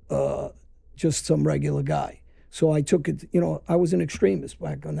wasn't just some regular guy. So I took it, you know, I was an extremist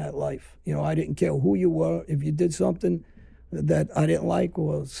back on that life. You know, I didn't care who you were. If you did something that I didn't like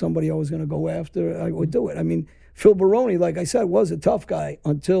or somebody I was going to go after, I would do it. I mean, Phil Baroni, like I said, was a tough guy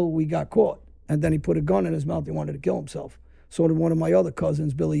until we got caught. And then he put a gun in his mouth. He wanted to kill himself. So did one of my other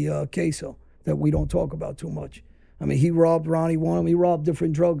cousins, Billy Queso, that we don't talk about too much. I mean, he robbed Ronnie Warren. He robbed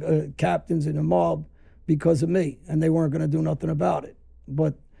different drug captains in the mob because of me, and they weren't going to do nothing about it.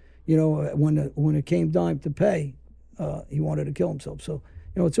 But, you know, when it came time to pay, he wanted to kill himself. So,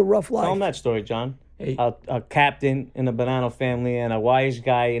 you know, it's a rough life. Tell him that story, John. Hey. A captain in the Bonanno family and a wise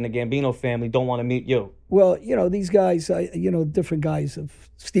guy in the Gambino family don't want to meet you. Well, you know, these guys, you know, different guys.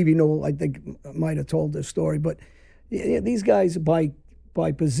 Stevie Noel, I think, might have told this story. But these guys, by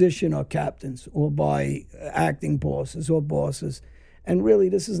position, are captains or by acting bosses or bosses. And really,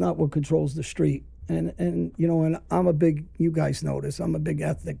 this is not what controls the street. And you know, and I'm a big, you guys know this, I'm a big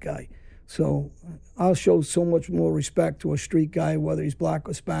ethnic guy. So I'll show so much more respect to a street guy, whether he's black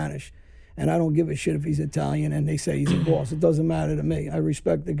or Spanish. And I don't give a shit if he's Italian and they say he's a boss. It doesn't matter to me. I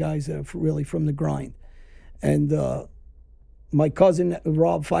respect the guys that are really from the grind. And my cousin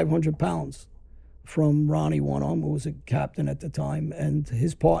robbed 500 pounds from Ronnie One-Arm, who was a captain at the time, and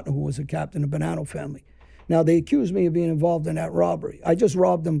his partner, who was a captain of the Bonanno family. Now, they accused me of being involved in that robbery. I just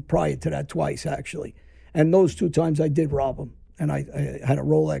robbed them prior to that twice, actually. And those two times I did rob him. And I had a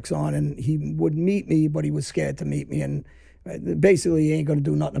Rolex on, and he would meet me, but he was scared to meet me. And basically, he ain't going to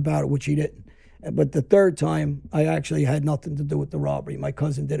do nothing about it, which he didn't. But the third time, I actually had nothing to do with the robbery. My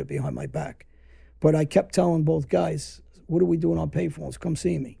cousin did it behind my back. But I kept telling both guys, what are we doing on payphones? Come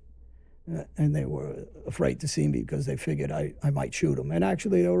see me. And they were afraid to see me because they figured I might shoot them. And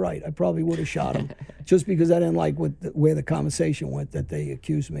actually, they were right. I probably would have shot him just because I didn't like where the conversation went, that they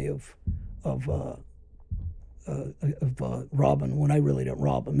accused me of robbing when I really didn't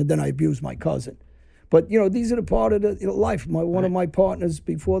rob him. And then I abused my cousin. But, you know, these are the part of the life. One of my partners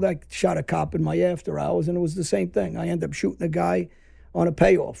before that shot a cop in my after hours, and it was the same thing. I ended up shooting a guy on a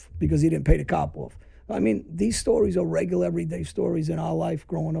payoff because he didn't pay the cop off. I mean, these stories are regular, everyday stories in our life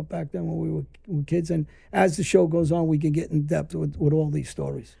growing up back then when we were kids. And as the show goes on, we can get in depth with all these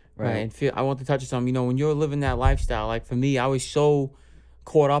stories. Right. And I want to touch on something. You know, when you're living that lifestyle, like for me, I was so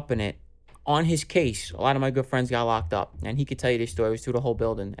caught up in it. On his case, a lot of my good friends got locked up, and he could tell you this story. It was through the whole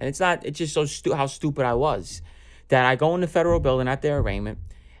building. And it's just so how stupid I was that I go in the federal building at their arraignment,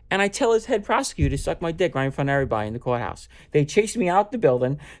 and I tell his head prosecutor to suck my dick right in front of everybody in the courthouse. They chase me out the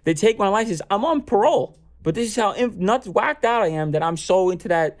building. They take my license. I'm on parole. But this is how nuts whacked out I am that I'm so into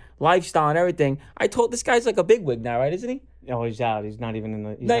that lifestyle and everything. I told this guy's like a bigwig now, right? Isn't he? No, he's out. He's not even in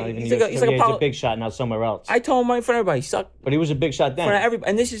the. He's a big shot now somewhere else. I told him right in front of everybody, suck. But he was a big shot then. In front of everybody.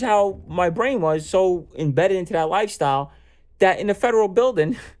 And this is how my brain was so embedded into that lifestyle that in the federal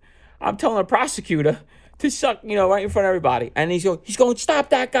building, I'm telling a prosecutor to suck, right in front of everybody. And he's going,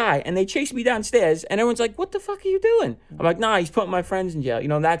 stop that guy. And they chase me downstairs, and everyone's like, what the fuck are you doing? I'm like, nah, he's putting my friends in jail.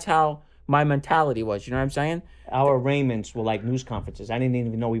 That's how my mentality was. You know what I'm saying? Our arraignments were like news conferences. I didn't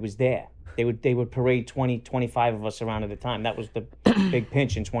even know he was there. They would parade 20, 25 of us around at a time. That was the big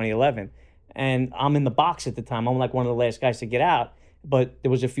pinch in 2011. And I'm in the box at the time. I'm like one of the last guys to get out. But there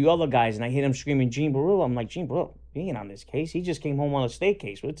was a few other guys, and I hear them screaming, Gene Borrello. I'm like, Gene Borrello, he ain't on this case. He just came home on a state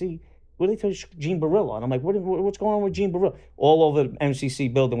case. What did they tell Gene Borrello? And I'm like, what's going on with Gene Borrello? All over the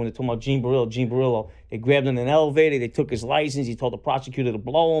MCC building when they're talking about Gene Borrello. They grabbed him in an elevator. They took his license. He told the prosecutor to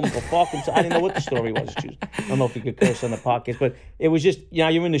blow him, go fuck him. So I didn't know what the story was. I don't know if you could curse on the podcast, but it was just, you're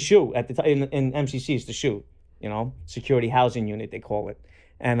in the shoe at the time. In MCC, it's the shoe, security housing unit, they call it.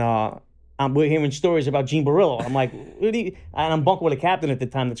 And we're hearing stories about Gene Borrello. I'm like, and I'm bunking with a captain at the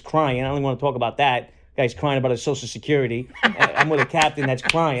time that's crying. I don't even want to talk about that. Guy's crying about his Social Security. I'm with a captain that's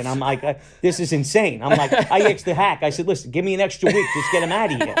crying. I'm like, this is insane. I'm like, I asked the hack. I said, listen, give me an extra week. Just get him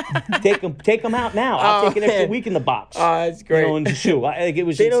out of here. Take him out now. I'll take an extra week in the box. Oh, that's great. In the shoe. It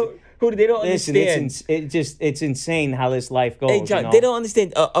was. They don't understand. It's insane how this life goes. Hey, John, they don't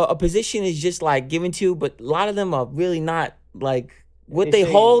understand. A position is just like given to you, but a lot of them are really not like. What they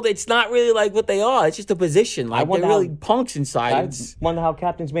hold, it's not really like what they are. It's just a position. Like they're really punks inside. I wonder how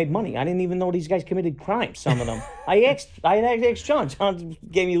captains made money. I didn't even know these guys committed crimes. Some of them. I asked John. John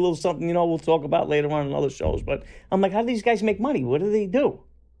gave me a little something. We'll talk about later on in other shows. But I'm like, how do these guys make money? What do they do?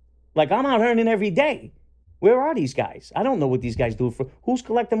 Like I'm out earning every day. Where are these guys? I don't know what these guys do for. Who's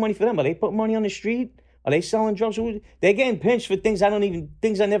collecting money for them? Are they putting money on the street? Are they selling drugs? They're getting pinched for things I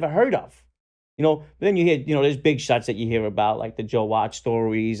never heard of. But then you hear, there's big shots that you hear about, like the Joe Watts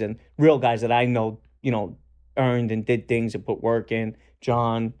stories and real guys that I know, earned and did things and put work in.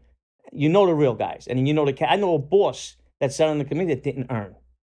 John, the real guys. And I know a boss that sat on the committee that didn't earn.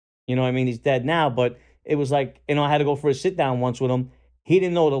 He's dead now, but it was like, I had to go for a sit down once with him. He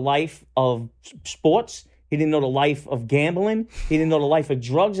didn't know the life of sports. He didn't know the life of gambling. He didn't know the life of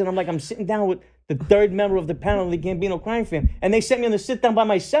drugs. And I'm sitting down with the third member of the panel of the Gambino crime family. And they sent me on the sit down by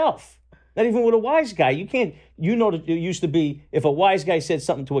myself. Not even with a wise guy. You can't, that it used to be, if a wise guy said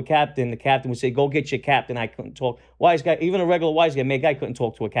something to a captain, the captain would say, go get your captain. I couldn't talk. Wise guy, even a regular wise guy, guy couldn't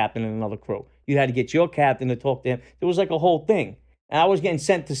talk to a captain in another crew. You had to get your captain to talk to him. It was like a whole thing. And I was getting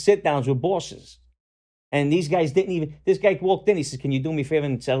sent to sit downs with bosses. And these guys this guy walked in, he says, can you do me a favor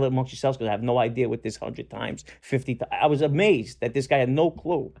and settle it amongst yourselves? Because I have no idea what this 100 times, 50 times. I was amazed that this guy had no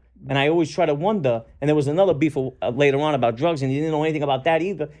clue. And I always try to wonder, and there was another beef later on about drugs, and he didn't know anything about that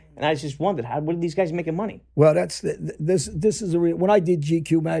either. And I just wondered, what are these guys making money? Well, this is when I did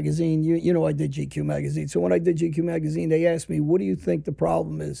GQ magazine. I did GQ magazine. So when I did GQ magazine, they asked me, "What do you think the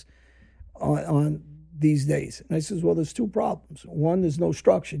problem is on these days?" And I says, "Well, there's two problems. One, there's no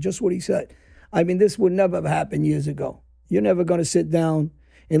structure." Just what he said. I mean, this would never have happened years ago. You're never going to sit down.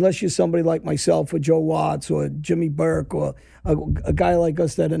 Unless you're somebody like myself or Joe Watts or Jimmy Burke or a guy like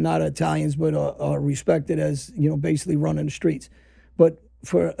us that are not Italians but are respected as, basically running the streets. But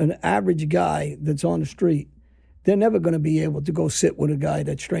for an average guy that's on the street, they're never going to be able to go sit with a guy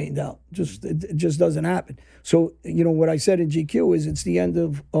that's straightened out. It just doesn't happen. So, what I said in GQ is it's the end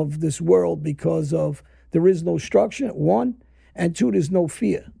of this world because there is no structure, one, and two, there's no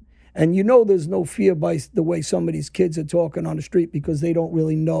fear. And there's no fear by the way some of these kids are talking on the street because they don't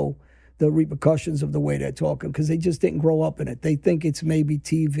really know the repercussions of the way they're talking because they just didn't grow up in it. They think it's maybe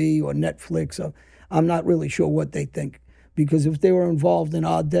TV or Netflix. Or I'm not really sure what they think. Because if they were involved in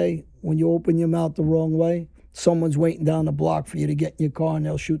our day, when you open your mouth the wrong way, someone's waiting down the block for you to get in your car and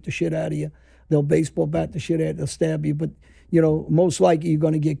they'll shoot the shit out of you. They'll baseball bat the shit out of you. They'll stab you. But, most likely you're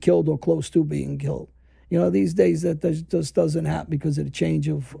going to get killed or close to being killed. These days that just doesn't happen because of the change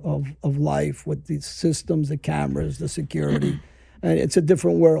of life with the systems, the cameras, the security. And it's a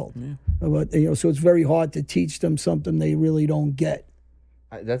different world. Yeah. But, so it's very hard to teach them something they really don't get.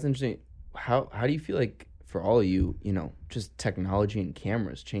 That's interesting. how do you feel like for all of you, just technology and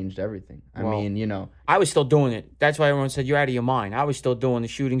cameras changed everything? I Well, mean, I was still doing it. That's why everyone said you're out of your mind. I was still doing the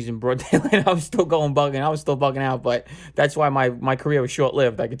shootings in broad daylight. I was still going bugging. I was still bugging out. But that's why my career was short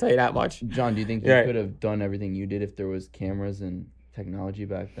lived. I can tell you that much. John, do you think you Right. could have done everything you did if there was cameras and technology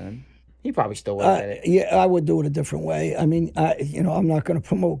back then? He probably still would have did it. Yeah, I would do it a different way. I mean, I'm not going to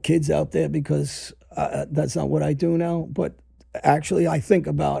promote kids out there because that's not what I do now. But actually, I think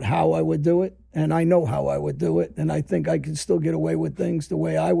about how I would do it, and I know how I would do it, and I think I can still get away with things the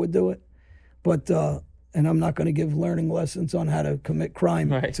way I would do it. But and I'm not going to give learning lessons on how to commit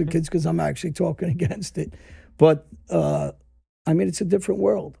crime Right. to kids because I'm actually talking against it. But I mean, it's a different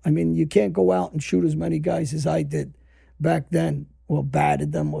world. I mean, you can't go out and shoot as many guys as I did back then, or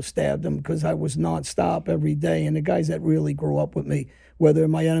batted them or stabbed them, because I was nonstop every day. And the guys that really grew up with me, whether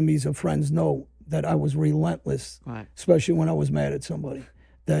my enemies or friends, know that I was relentless, Right. especially when I was mad at somebody.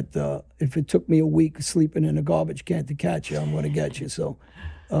 That if it took me a week sleeping in a garbage can to catch you, I'm going to get you. So,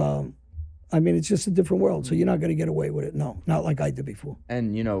 I mean, it's just a different world. So you're not going to get away with it. No, not like I did before.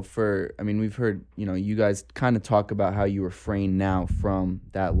 And we've heard, you guys kind of talk about how you refrain now from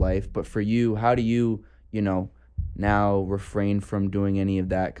that life. But for you, how do you, now refrain from doing any of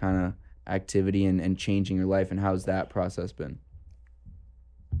that kind of activity and changing your life? And how's that process been?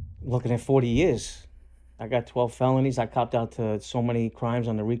 Looking at 40 years. I got 12 felonies. I copped out to so many crimes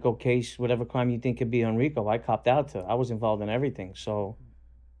on the RICO case. Whatever crime you think could be on RICO, I copped out to. I was involved in everything. So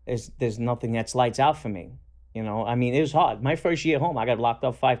there's nothing that's lights out for me. I mean, it was hard. My first year home, I got locked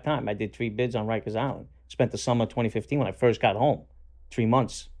up 5 times. I did 3 bids on Rikers Island. Spent the summer of 2015 when I first got home. 3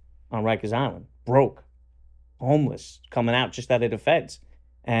 months on Rikers Island. Broke. Homeless. Coming out just out of the feds.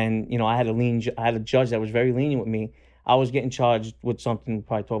 And, I had a judge that was very lenient with me. I was getting charged with something we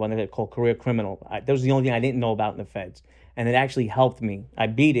probably talk about that called career criminal. That was the only thing I didn't know about in the feds. And it actually helped me. I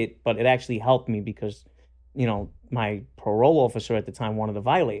beat it, but it actually helped me because, my parole officer at the time wanted to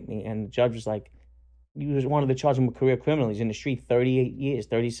violate me. And the judge was like, you wanted to charge him with career criminal. He's in the street 38 years,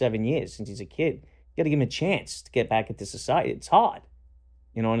 37 years since he's a kid. You got to give him a chance to get back into society. It's hard,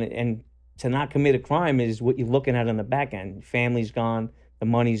 and to not commit a crime is what you're looking at on the back end. Your family's gone, the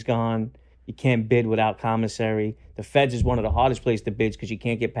money's gone. You can't bid without commissary. The feds is one of the hardest places to bid because you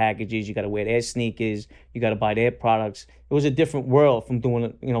can't get packages. You got to wear their sneakers. You got to buy their products. It was a different world from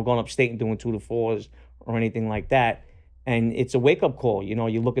doing, going upstate and doing 2 to 4s or anything like that. And it's a wake-up call.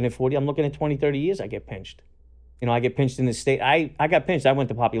 You're looking at 40. I'm looking at 20, 30 years I get pinched. I get pinched in the state. I got pinched. I went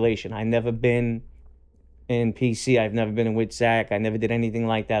to population. I've never been in PC. I've never been in WITSAC. I never did anything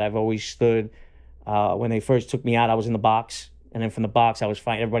like that. I've always stood. When they first took me out, I was in the box. And then from the box, I was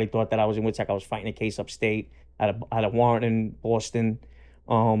fighting. Everybody thought that I was in WITSAC. I was fighting a case upstate. I had a warrant in Boston.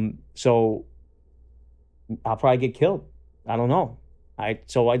 So I'll probably get killed. I don't know.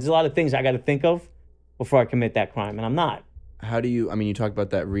 So there's a lot of things I got to think of before I commit that crime, and I'm not. How do you, you talk about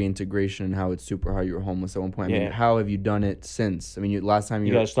that reintegration and how it's super hard. You were homeless at one point. I mean, how have you done it since? Last time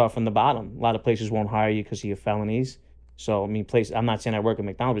you got to start from the bottom. A lot of places won't hire you because of your felonies. So, I'm not saying I work at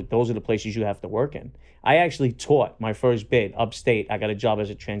McDonald's, but those are the places you have to work in. I actually taught my first bid upstate. I got a job as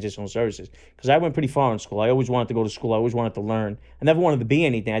a transitional services because I went pretty far in school. I always wanted to go to school. I always wanted to learn. I never wanted to be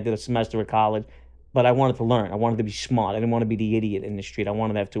anything. I did a semester of college, but I wanted to learn. I wanted to be smart. I didn't want to be the idiot in the street. I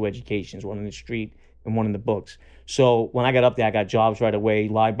wanted to have 2 educations, one in the street and one in the books. So when I got up there, I got jobs right away,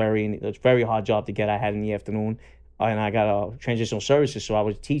 library, and it's a very hard job to get. I had in the afternoon, and I got a transitional services. So I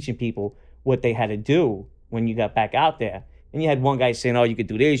was teaching people what they had to do when you got back out there. And you had one guy saying, oh, you could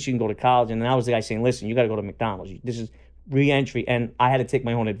do this, you can go to college. And then I was the guy saying, listen, you got to go to McDonald's. This is re-entry. And I had to take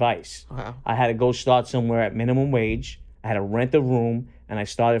my own advice. Wow. I had to go start somewhere at minimum wage. I had to rent a room, and I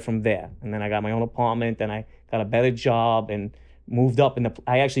started from there. And then I got my own apartment, and I got a better job and moved up.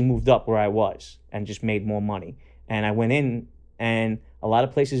 I actually moved up where I was and just made more money. And I went in, and a lot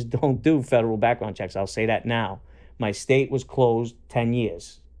of places don't do federal background checks. I'll say that now. My state was closed 10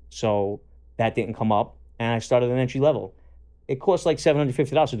 years. So that didn't come up. And I started an entry level. It costs like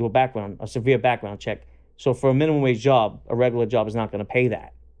 $750 to do a severe background check. So for a minimum wage job, a regular job is not going to pay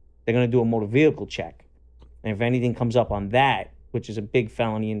that. They're going to do a motor vehicle check. And if anything comes up on that, which is a big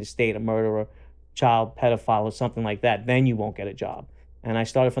felony in the state, a murderer, child pedophile, or something like that, then you won't get a job. And I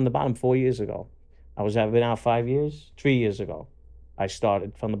started from the bottom 4 years ago. I've been out 5 years, 3 years ago. I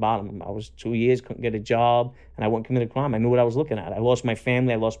started from the bottom. I was 2 years, couldn't get a job, and I wouldn't commit a crime. I knew what I was looking at. I lost my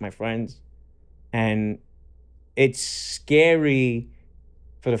family, I lost my friends. And it's scary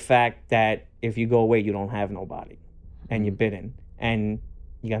for the fact that if you go away, you don't have nobody, and you're bitten, and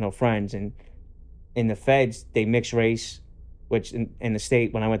you got no friends. And in the feds, they mix race, which in the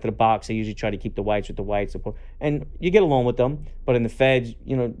state, when I went to the box, they usually try to keep the whites with the whites. And you get along with them, but in the feds,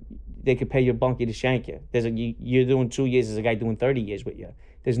 they could pay your bunkie to shank you. You're doing 2 years, there's a guy doing 30 years with you.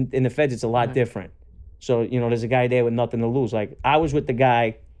 In the feds, it's a lot different. So, there's a guy there with nothing to lose. Like, I was with the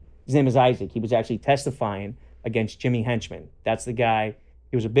guy, his name is Isaac. He was actually testifying against Jimmy Henchman. That's the guy.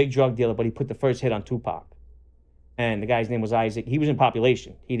 He was a big drug dealer, but he put the first hit on Tupac. And the guy's name was Isaac. He was in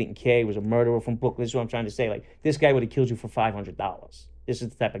population. He didn't care. He was a murderer from Brooklyn. This is what I'm trying to say. Like, this guy would have killed you for $500. This is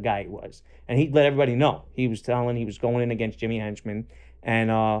the type of guy he was. And he let everybody know. He was going in against Jimmy Henchman.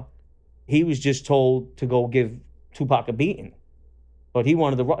 And he was just told to go give Tupac a beating. But he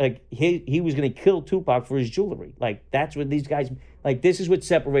wanted he was going to kill Tupac for his jewelry. Like, that's what these guys, like, this is what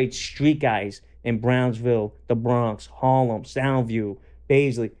separates street guys in Brownsville, the Bronx, Harlem, Soundview,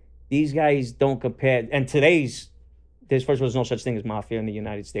 Baisley. These guys don't compare. And first of all, there's no such thing as mafia in the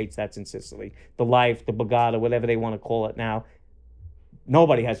United States. That's in Sicily. The Life, the Borrello, whatever they want to call it now.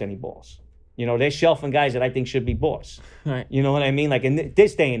 Nobody has any balls. They're shelving guys that I think should be boss. Right. You know what I mean? Like, in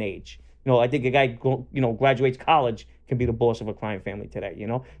this day and age, I think a guy, graduates college can be the boss of a crime family today.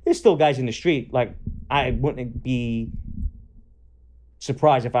 There's still guys in the street. Like, I wouldn't be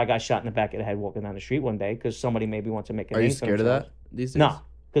surprised if I got shot in the back of the head walking down the street one day because somebody maybe wants to make a name. Are you for scared of themselves. that these days? No,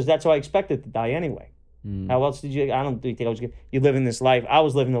 because that's how I expected to die anyway. How else did you? I don't think I was. You living this life. I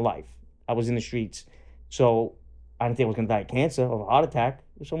was living the life. I was in the streets, so I didn't think I was going to die of cancer or a heart attack.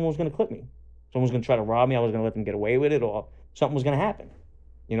 Someone was going to clip me. Someone was going to try to rob me. I was going to let them get away with it, or something was going to happen.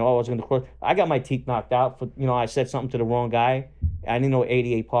 I was going to. I got my teeth knocked out for. I said something to the wrong guy. I didn't know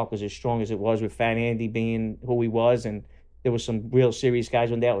 88 Park was as strong as it was with Fat Andy being who he was, and there was some real serious guys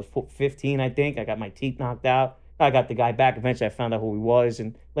one day. I was 15, I think. I got my teeth knocked out. I got the guy back. Eventually, I found out who he was,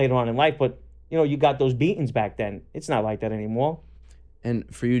 and later on in life, but. You got those beatings back then. It's not like that anymore.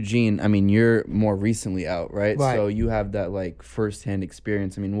 And for you, Gene, I mean, you're more recently out, right? Right. So you have that like firsthand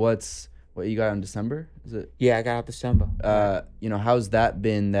experience. I mean, what you got in December? Is it? Yeah, I got out December. How's that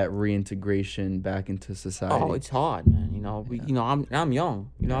been? That reintegration back into society? Oh, it's hard, man. I'm young.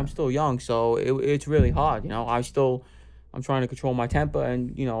 I'm still young, so it's really hard. I'm trying to control my temper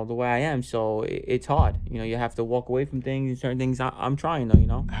and, the way I am. So it's hard. You have to walk away from things and certain things. I'm trying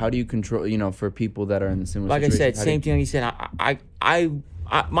though, How do you control, for people that are in the similar like situation? I said, same thing you said. I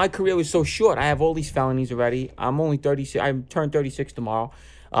my career was so short. I have all these felonies already. I'm only 36. I turned 36 tomorrow.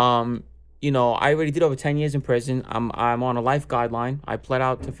 I already did over 10 years in prison. I'm on a life guideline. I pled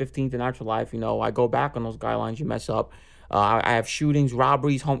out to 15 to natural life. I go back on those guidelines. You mess up. I have shootings,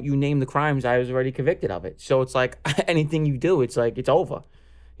 robberies, you name the crimes, I was already convicted of it. So it's like anything you do, it's like it's over,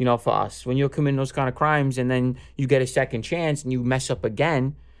 for us. When you're committing those kind of crimes and then you get a second chance and you mess up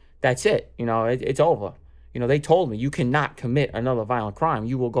again, that's it. It's over. They told me you cannot commit another violent crime.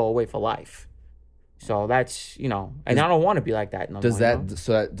 You will go away for life. So that's, and I don't want to be like that. Does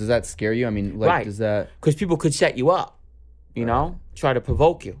that scare you? I mean, like, right. Does that? Because people could set you up, try to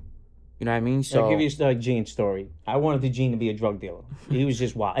provoke you. You know what I mean? So I'll give you Gene's story. I wanted Gene to be a drug dealer. He was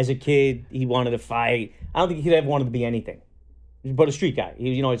just wild. As a kid, he wanted to fight. I don't think he ever wanted to be anything, but a street guy.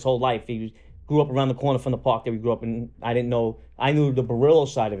 He, his whole life, grew up around the corner from the park that we grew up in. I didn't know. I knew the Borrello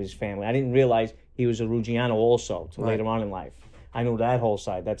side of his family. I didn't realize he was a Ruggiano also till later on in life. I knew that whole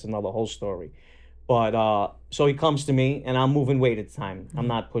side. That's another whole story. But so he comes to me, and I'm moving weight at the time. I'm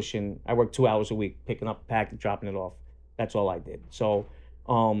not pushing. I work 2 hours a week, picking up a pack and dropping it off. That's all I did. So.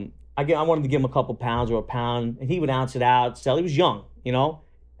 I wanted to give him a couple pounds or a pound, and he would ounce it out, sell. He was young,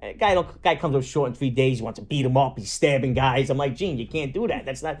 A guy comes up short in 3 days, he wants to beat him up, he's stabbing guys. I'm like, Gene, you can't do that.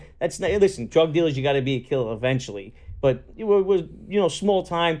 That's not, listen, drug dealers, you got to be a killer eventually. But it was, small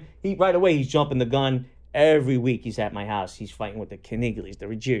time. Right away, he's jumping the gun. Every week he's at my house. He's fighting with the Caniglis, the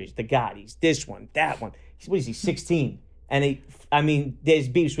Ruggieri's, the Gottis, this one, that one. What is he, 16? And there's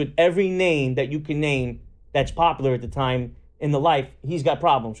beefs with every name that you can name that's popular at the time in the life, he's got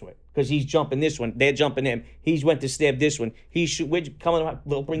problems with. Because he's jumping this one, they're jumping him. He's went to stab this one. We're coming,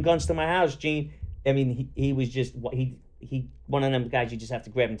 they'll bring guns to my house, Gene. He was just, he one of them guys you just have to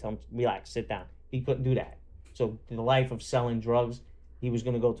grab and tell him, relax, sit down. He couldn't do that. So the life of selling drugs, he was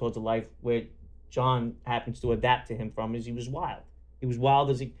going to go towards a life where John happens to adapt to him from, is he was wild. He was wild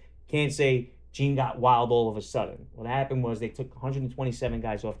as he can't say Gene got wild all of a sudden. What happened was they took 127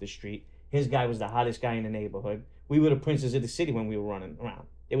 guys off the street. His guy was the hottest guy in the neighborhood. We were the princes of the city when we were running around.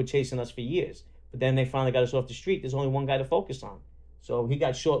 They were chasing us for years. But then they finally got us off the street. There's only one guy to focus on. So he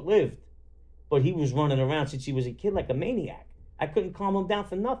got short-lived. But he was running around since he was a kid like a maniac. I couldn't calm him down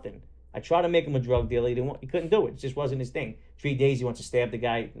for nothing. I tried to make him a drug dealer. He couldn't do it. It just wasn't his thing. 3 days he wants to stab the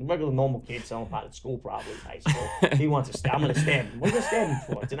guy. Regular normal kid selling pot at school, probably high school. He wants to stab. I'm gonna stab him. What are you gonna stab him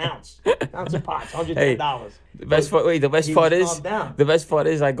for? It's an ounce. Ounce of pot. $110. The best part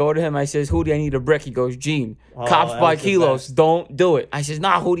is I go to him. I says, Hootie, I need a brick. He goes, Gene, cops buy kilos. Don't do it. I says,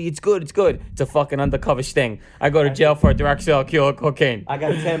 nah, Hootie, it's good. It's good. It's a fucking undercover sting. I go to jail for a direct sale of cocaine. I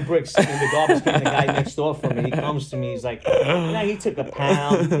got 10 bricks in the garbage can. The guy next door from me, he comes to me. He's like, nah, he took a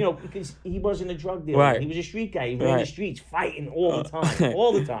pound. Because he wasn't a drug dealer. Right. He was a street guy. He ran the streets fighting all the time.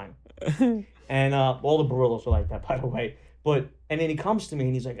 All the time. And all the Borrellos were like that, by the way. And then he comes to me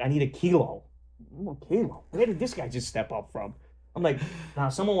and he's like, I need a kilo. A kilo? Where did this guy just step up from? I'm like, nah,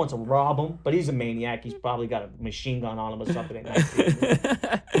 someone wants to rob him, but he's a maniac. He's probably got a machine gun on him or something at night.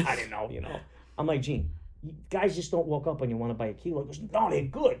 I didn't know, I'm like, Gene, guys just don't walk up and you want to buy a kilo. He goes, no, they're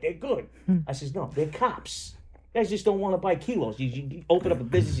good. They're good. I says, no, they're cops. Guys just don't want to buy kilos. You open up a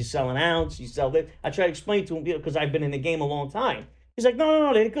business, you sell an ounce, you sell this. I try to explain to him, because I've been in the game a long time. He's like,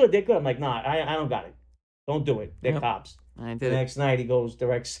 no, they're good. They're good. I'm like, nah, I don't got it. Don't do it. They're cops. I did the next night he goes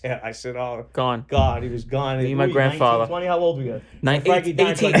direct sale. I said, oh, gone. God, he was gone. Me and my grandfather. 19, 20, how old were you?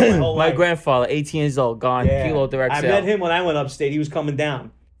 18. My grandfather, 18 years old, gone. Yeah. Kilo direct sale. I met him when I went upstate. He was coming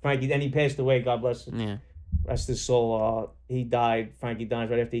down. Frankie, then he passed away. God bless him. Yeah. Rest his soul. He died. Frankie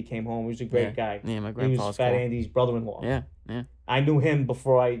died right after he came home. He was a great guy. Yeah, my He grandfather was Fat Andy's brother-in-law. Yeah. I knew him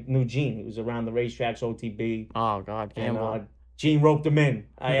before I knew Gene. He was around the racetracks, OTB. Oh, God, gambling. And Gene roped him in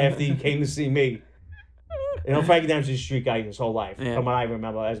after he came to see me. Frankie Dimes was a street guy his whole life. From what I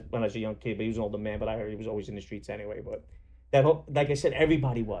remember when I was a young kid, but he was an older man, but I heard he was always in the streets anyway. But that whole, like I said,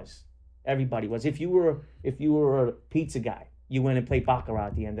 everybody was. Everybody was. If you were a pizza guy, you went and played baccarat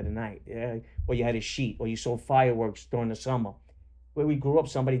at the end of the night. Yeah? Or you had a sheet, or you sold fireworks during the summer. Where we grew up,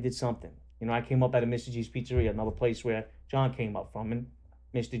 somebody did something. I came up at a Mr. G's Pizzeria, another place where John came up from, and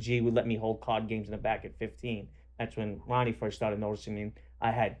Mr. G would let me hold card games in the back at 15. That's when Ronnie first started noticing me.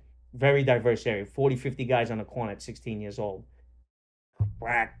 I had very diverse area, 40, 50 guys on the corner at 16 years old.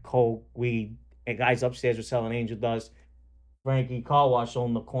 Crack, coke, weed, and guys upstairs were selling angel dust. Frankie Car Wash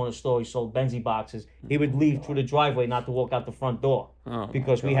owned the corner store. He sold Benzie boxes. He would leave through the driveway not to walk out the front door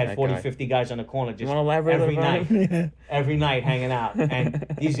because we had 40, 50 guys on the corner just every night. Every night hanging out. And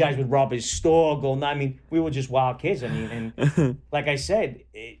these guys would rob his store, we were just wild kids. And like I said,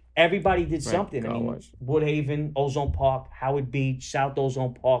 everybody did something. Woodhaven, Ozone Park, Howard Beach, South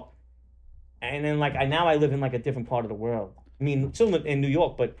Ozone Park. And then now I live in a different part of the world. Still in New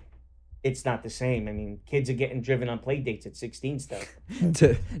York, but it's not the same. Kids are getting driven on play dates at 16 still.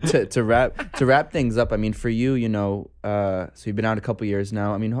 to wrap things up, for you, so you've been out a couple years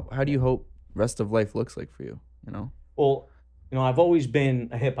now. How do you hope rest of life looks like for you? Well, I've always been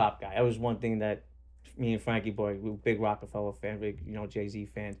a hip hop guy. That was one thing that me and Frankie Boy, we were big Rockefeller fans, big Jay-Z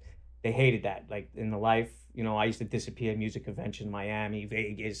fans. They hated that. In the life, I used to disappear at music conventions, Miami,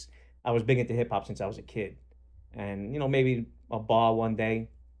 Vegas. I was big into hip hop since I was a kid, and maybe a bar one day.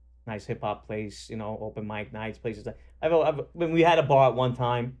 Nice hip hop place, open mic nights, places. When we had a bar at one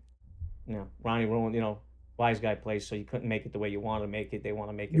time, Ronnie ruined, wise guy place, so you couldn't make it the way you want to make it. They want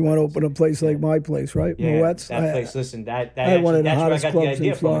to make it. You want to open a place like my place, right? Yeah, Moet's? that place. Listen, that's one of the where I hottest got the clubs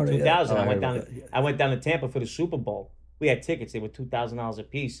idea in Florida. from. In 2000, Yeah. I went down to Tampa for the Super Bowl. We had tickets. They were $2,000 a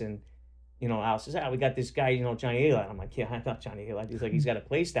piece, and Al says, we got this guy, Johnny Alite. I'm like, yeah, I'm not Johnny Alite. He's like, he's got a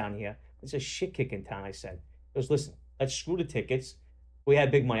place down here. It's a shit kicking town. I said, he goes, listen, let's screw the tickets. We had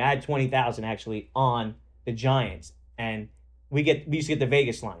big money. I had 20,000 actually on the Giants, and we used to get the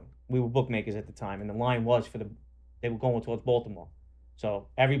Vegas line. We were bookmakers at the time, and the line was they were going towards Baltimore. So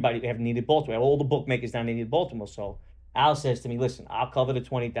everybody needed Baltimore. All the bookmakers down there needed Baltimore. So Al says to me, listen, I'll cover the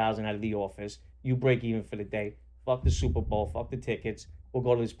 20,000 out of the office. You break even for the day. Fuck the Super Bowl. Fuck the tickets. We'll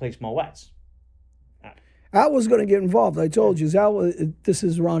go to this place, Moet's. Al was going to get involved. I told you, this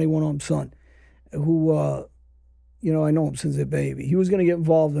is Ronnie One-Armed son, who, I know him since a baby. He was going to get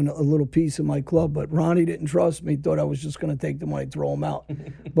involved in a little piece of my club, but Ronnie didn't trust me, thought I was just going to take the money, throw him out.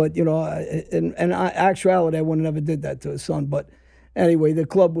 But, actuality, I would have never did that to his son. But anyway, the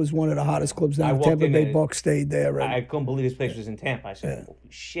club was one of the hottest clubs down. Tampa Bay Bucks stayed there. And I couldn't believe this place was in Tampa. I said, holy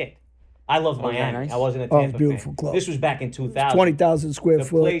shit. I loved Miami. Nice. I wasn't a Tampa beautiful fan. club. This was back in 2000. 20,000 square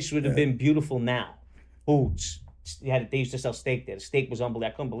foot. The place would have been beautiful now. Foods. They used to sell steak there. The steak was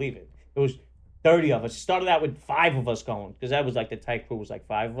unbelievable. I couldn't believe it. It was 30 of us. It started out with 5 of us going, because that was the tight crew was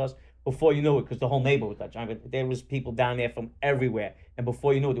 5 of us. Before you knew it, because the whole neighborhood was that. There was people down there from everywhere. And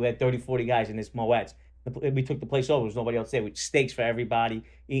before you knew it, we had 30, 40 guys in this Moet's. We took the place over. There was nobody else there. We steaks for everybody,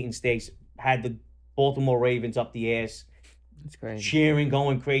 eating steaks. Had the Baltimore Ravens up the ass. It's crazy. cheering,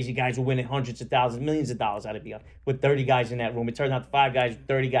 going crazy. Guys were winning hundreds of thousands, millions of dollars out of the with 30 guys in that room. It turned out 5 guys,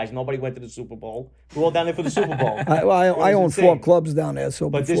 30 guys. Nobody went to the Super Bowl. We're all down there for the Super Bowl. I own insane. 4 clubs down there, so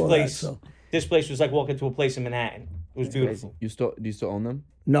But before this place was like walking to a place in Manhattan. It was beautiful. Do you still own them?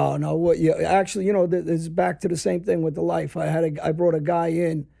 No. What? Yeah, actually, it's back to the same thing with the life. I brought a guy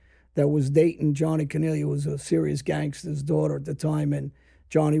in that was dating Johnny Cornelia, who was a serious gangster's daughter at the time, and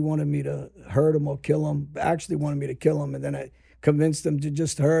Johnny wanted me to hurt him or kill him. Actually, wanted me to kill him, and then I convinced him to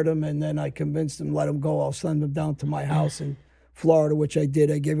just hurt him, and then I convinced him to let him go. I'll send him down to my house in Florida, which I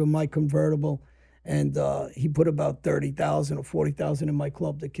did. I gave him my convertible, and he put about $30,000 or $40,000 in my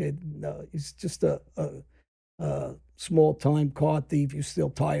club. The kid, he's just a small-time car thief. You steal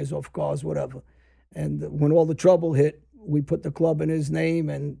tires off cars, whatever. And when all the trouble hit, we put the club in his name,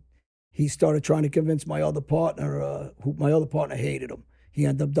 and he started trying to convince my other partner, who my other partner hated him. He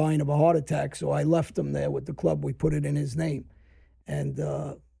ended up dying of a heart attack, so I left him there with the club. We put it in his name. And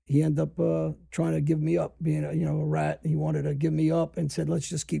he ended up trying to give me up, being a rat. He wanted to give me up and said, let's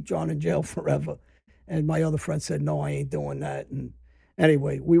just keep John in jail forever. And my other friend said, no, I ain't doing that. And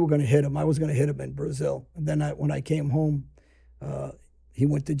anyway, we were going to hit him. I was going to hit him in Brazil. And then when I came home, he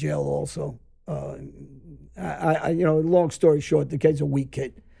went to jail also. Long story short, the kid's a weak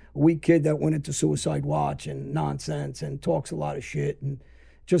kid. A weak kid that went into suicide watch and nonsense and talks a lot of shit. And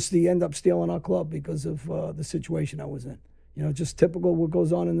just he ended up stealing our club because of the situation I was in. Just typical what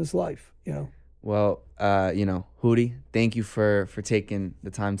goes on in this life, Well, Hootie, thank you for taking the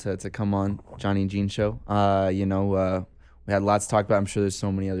time to come on Johnny and Gene show. We had lots to talk about. I'm sure there's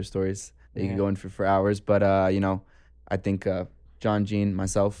so many other stories that you could go in for hours. But, I think John, Gene,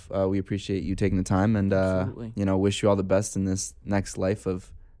 myself, we appreciate you taking the time and, wish you all the best in this next life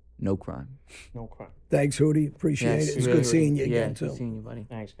of no crime. No crime. Thanks, Hootie. Appreciate it. It's good seeing you again, too. Good seeing you, buddy.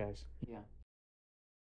 Thanks, guys. Yeah.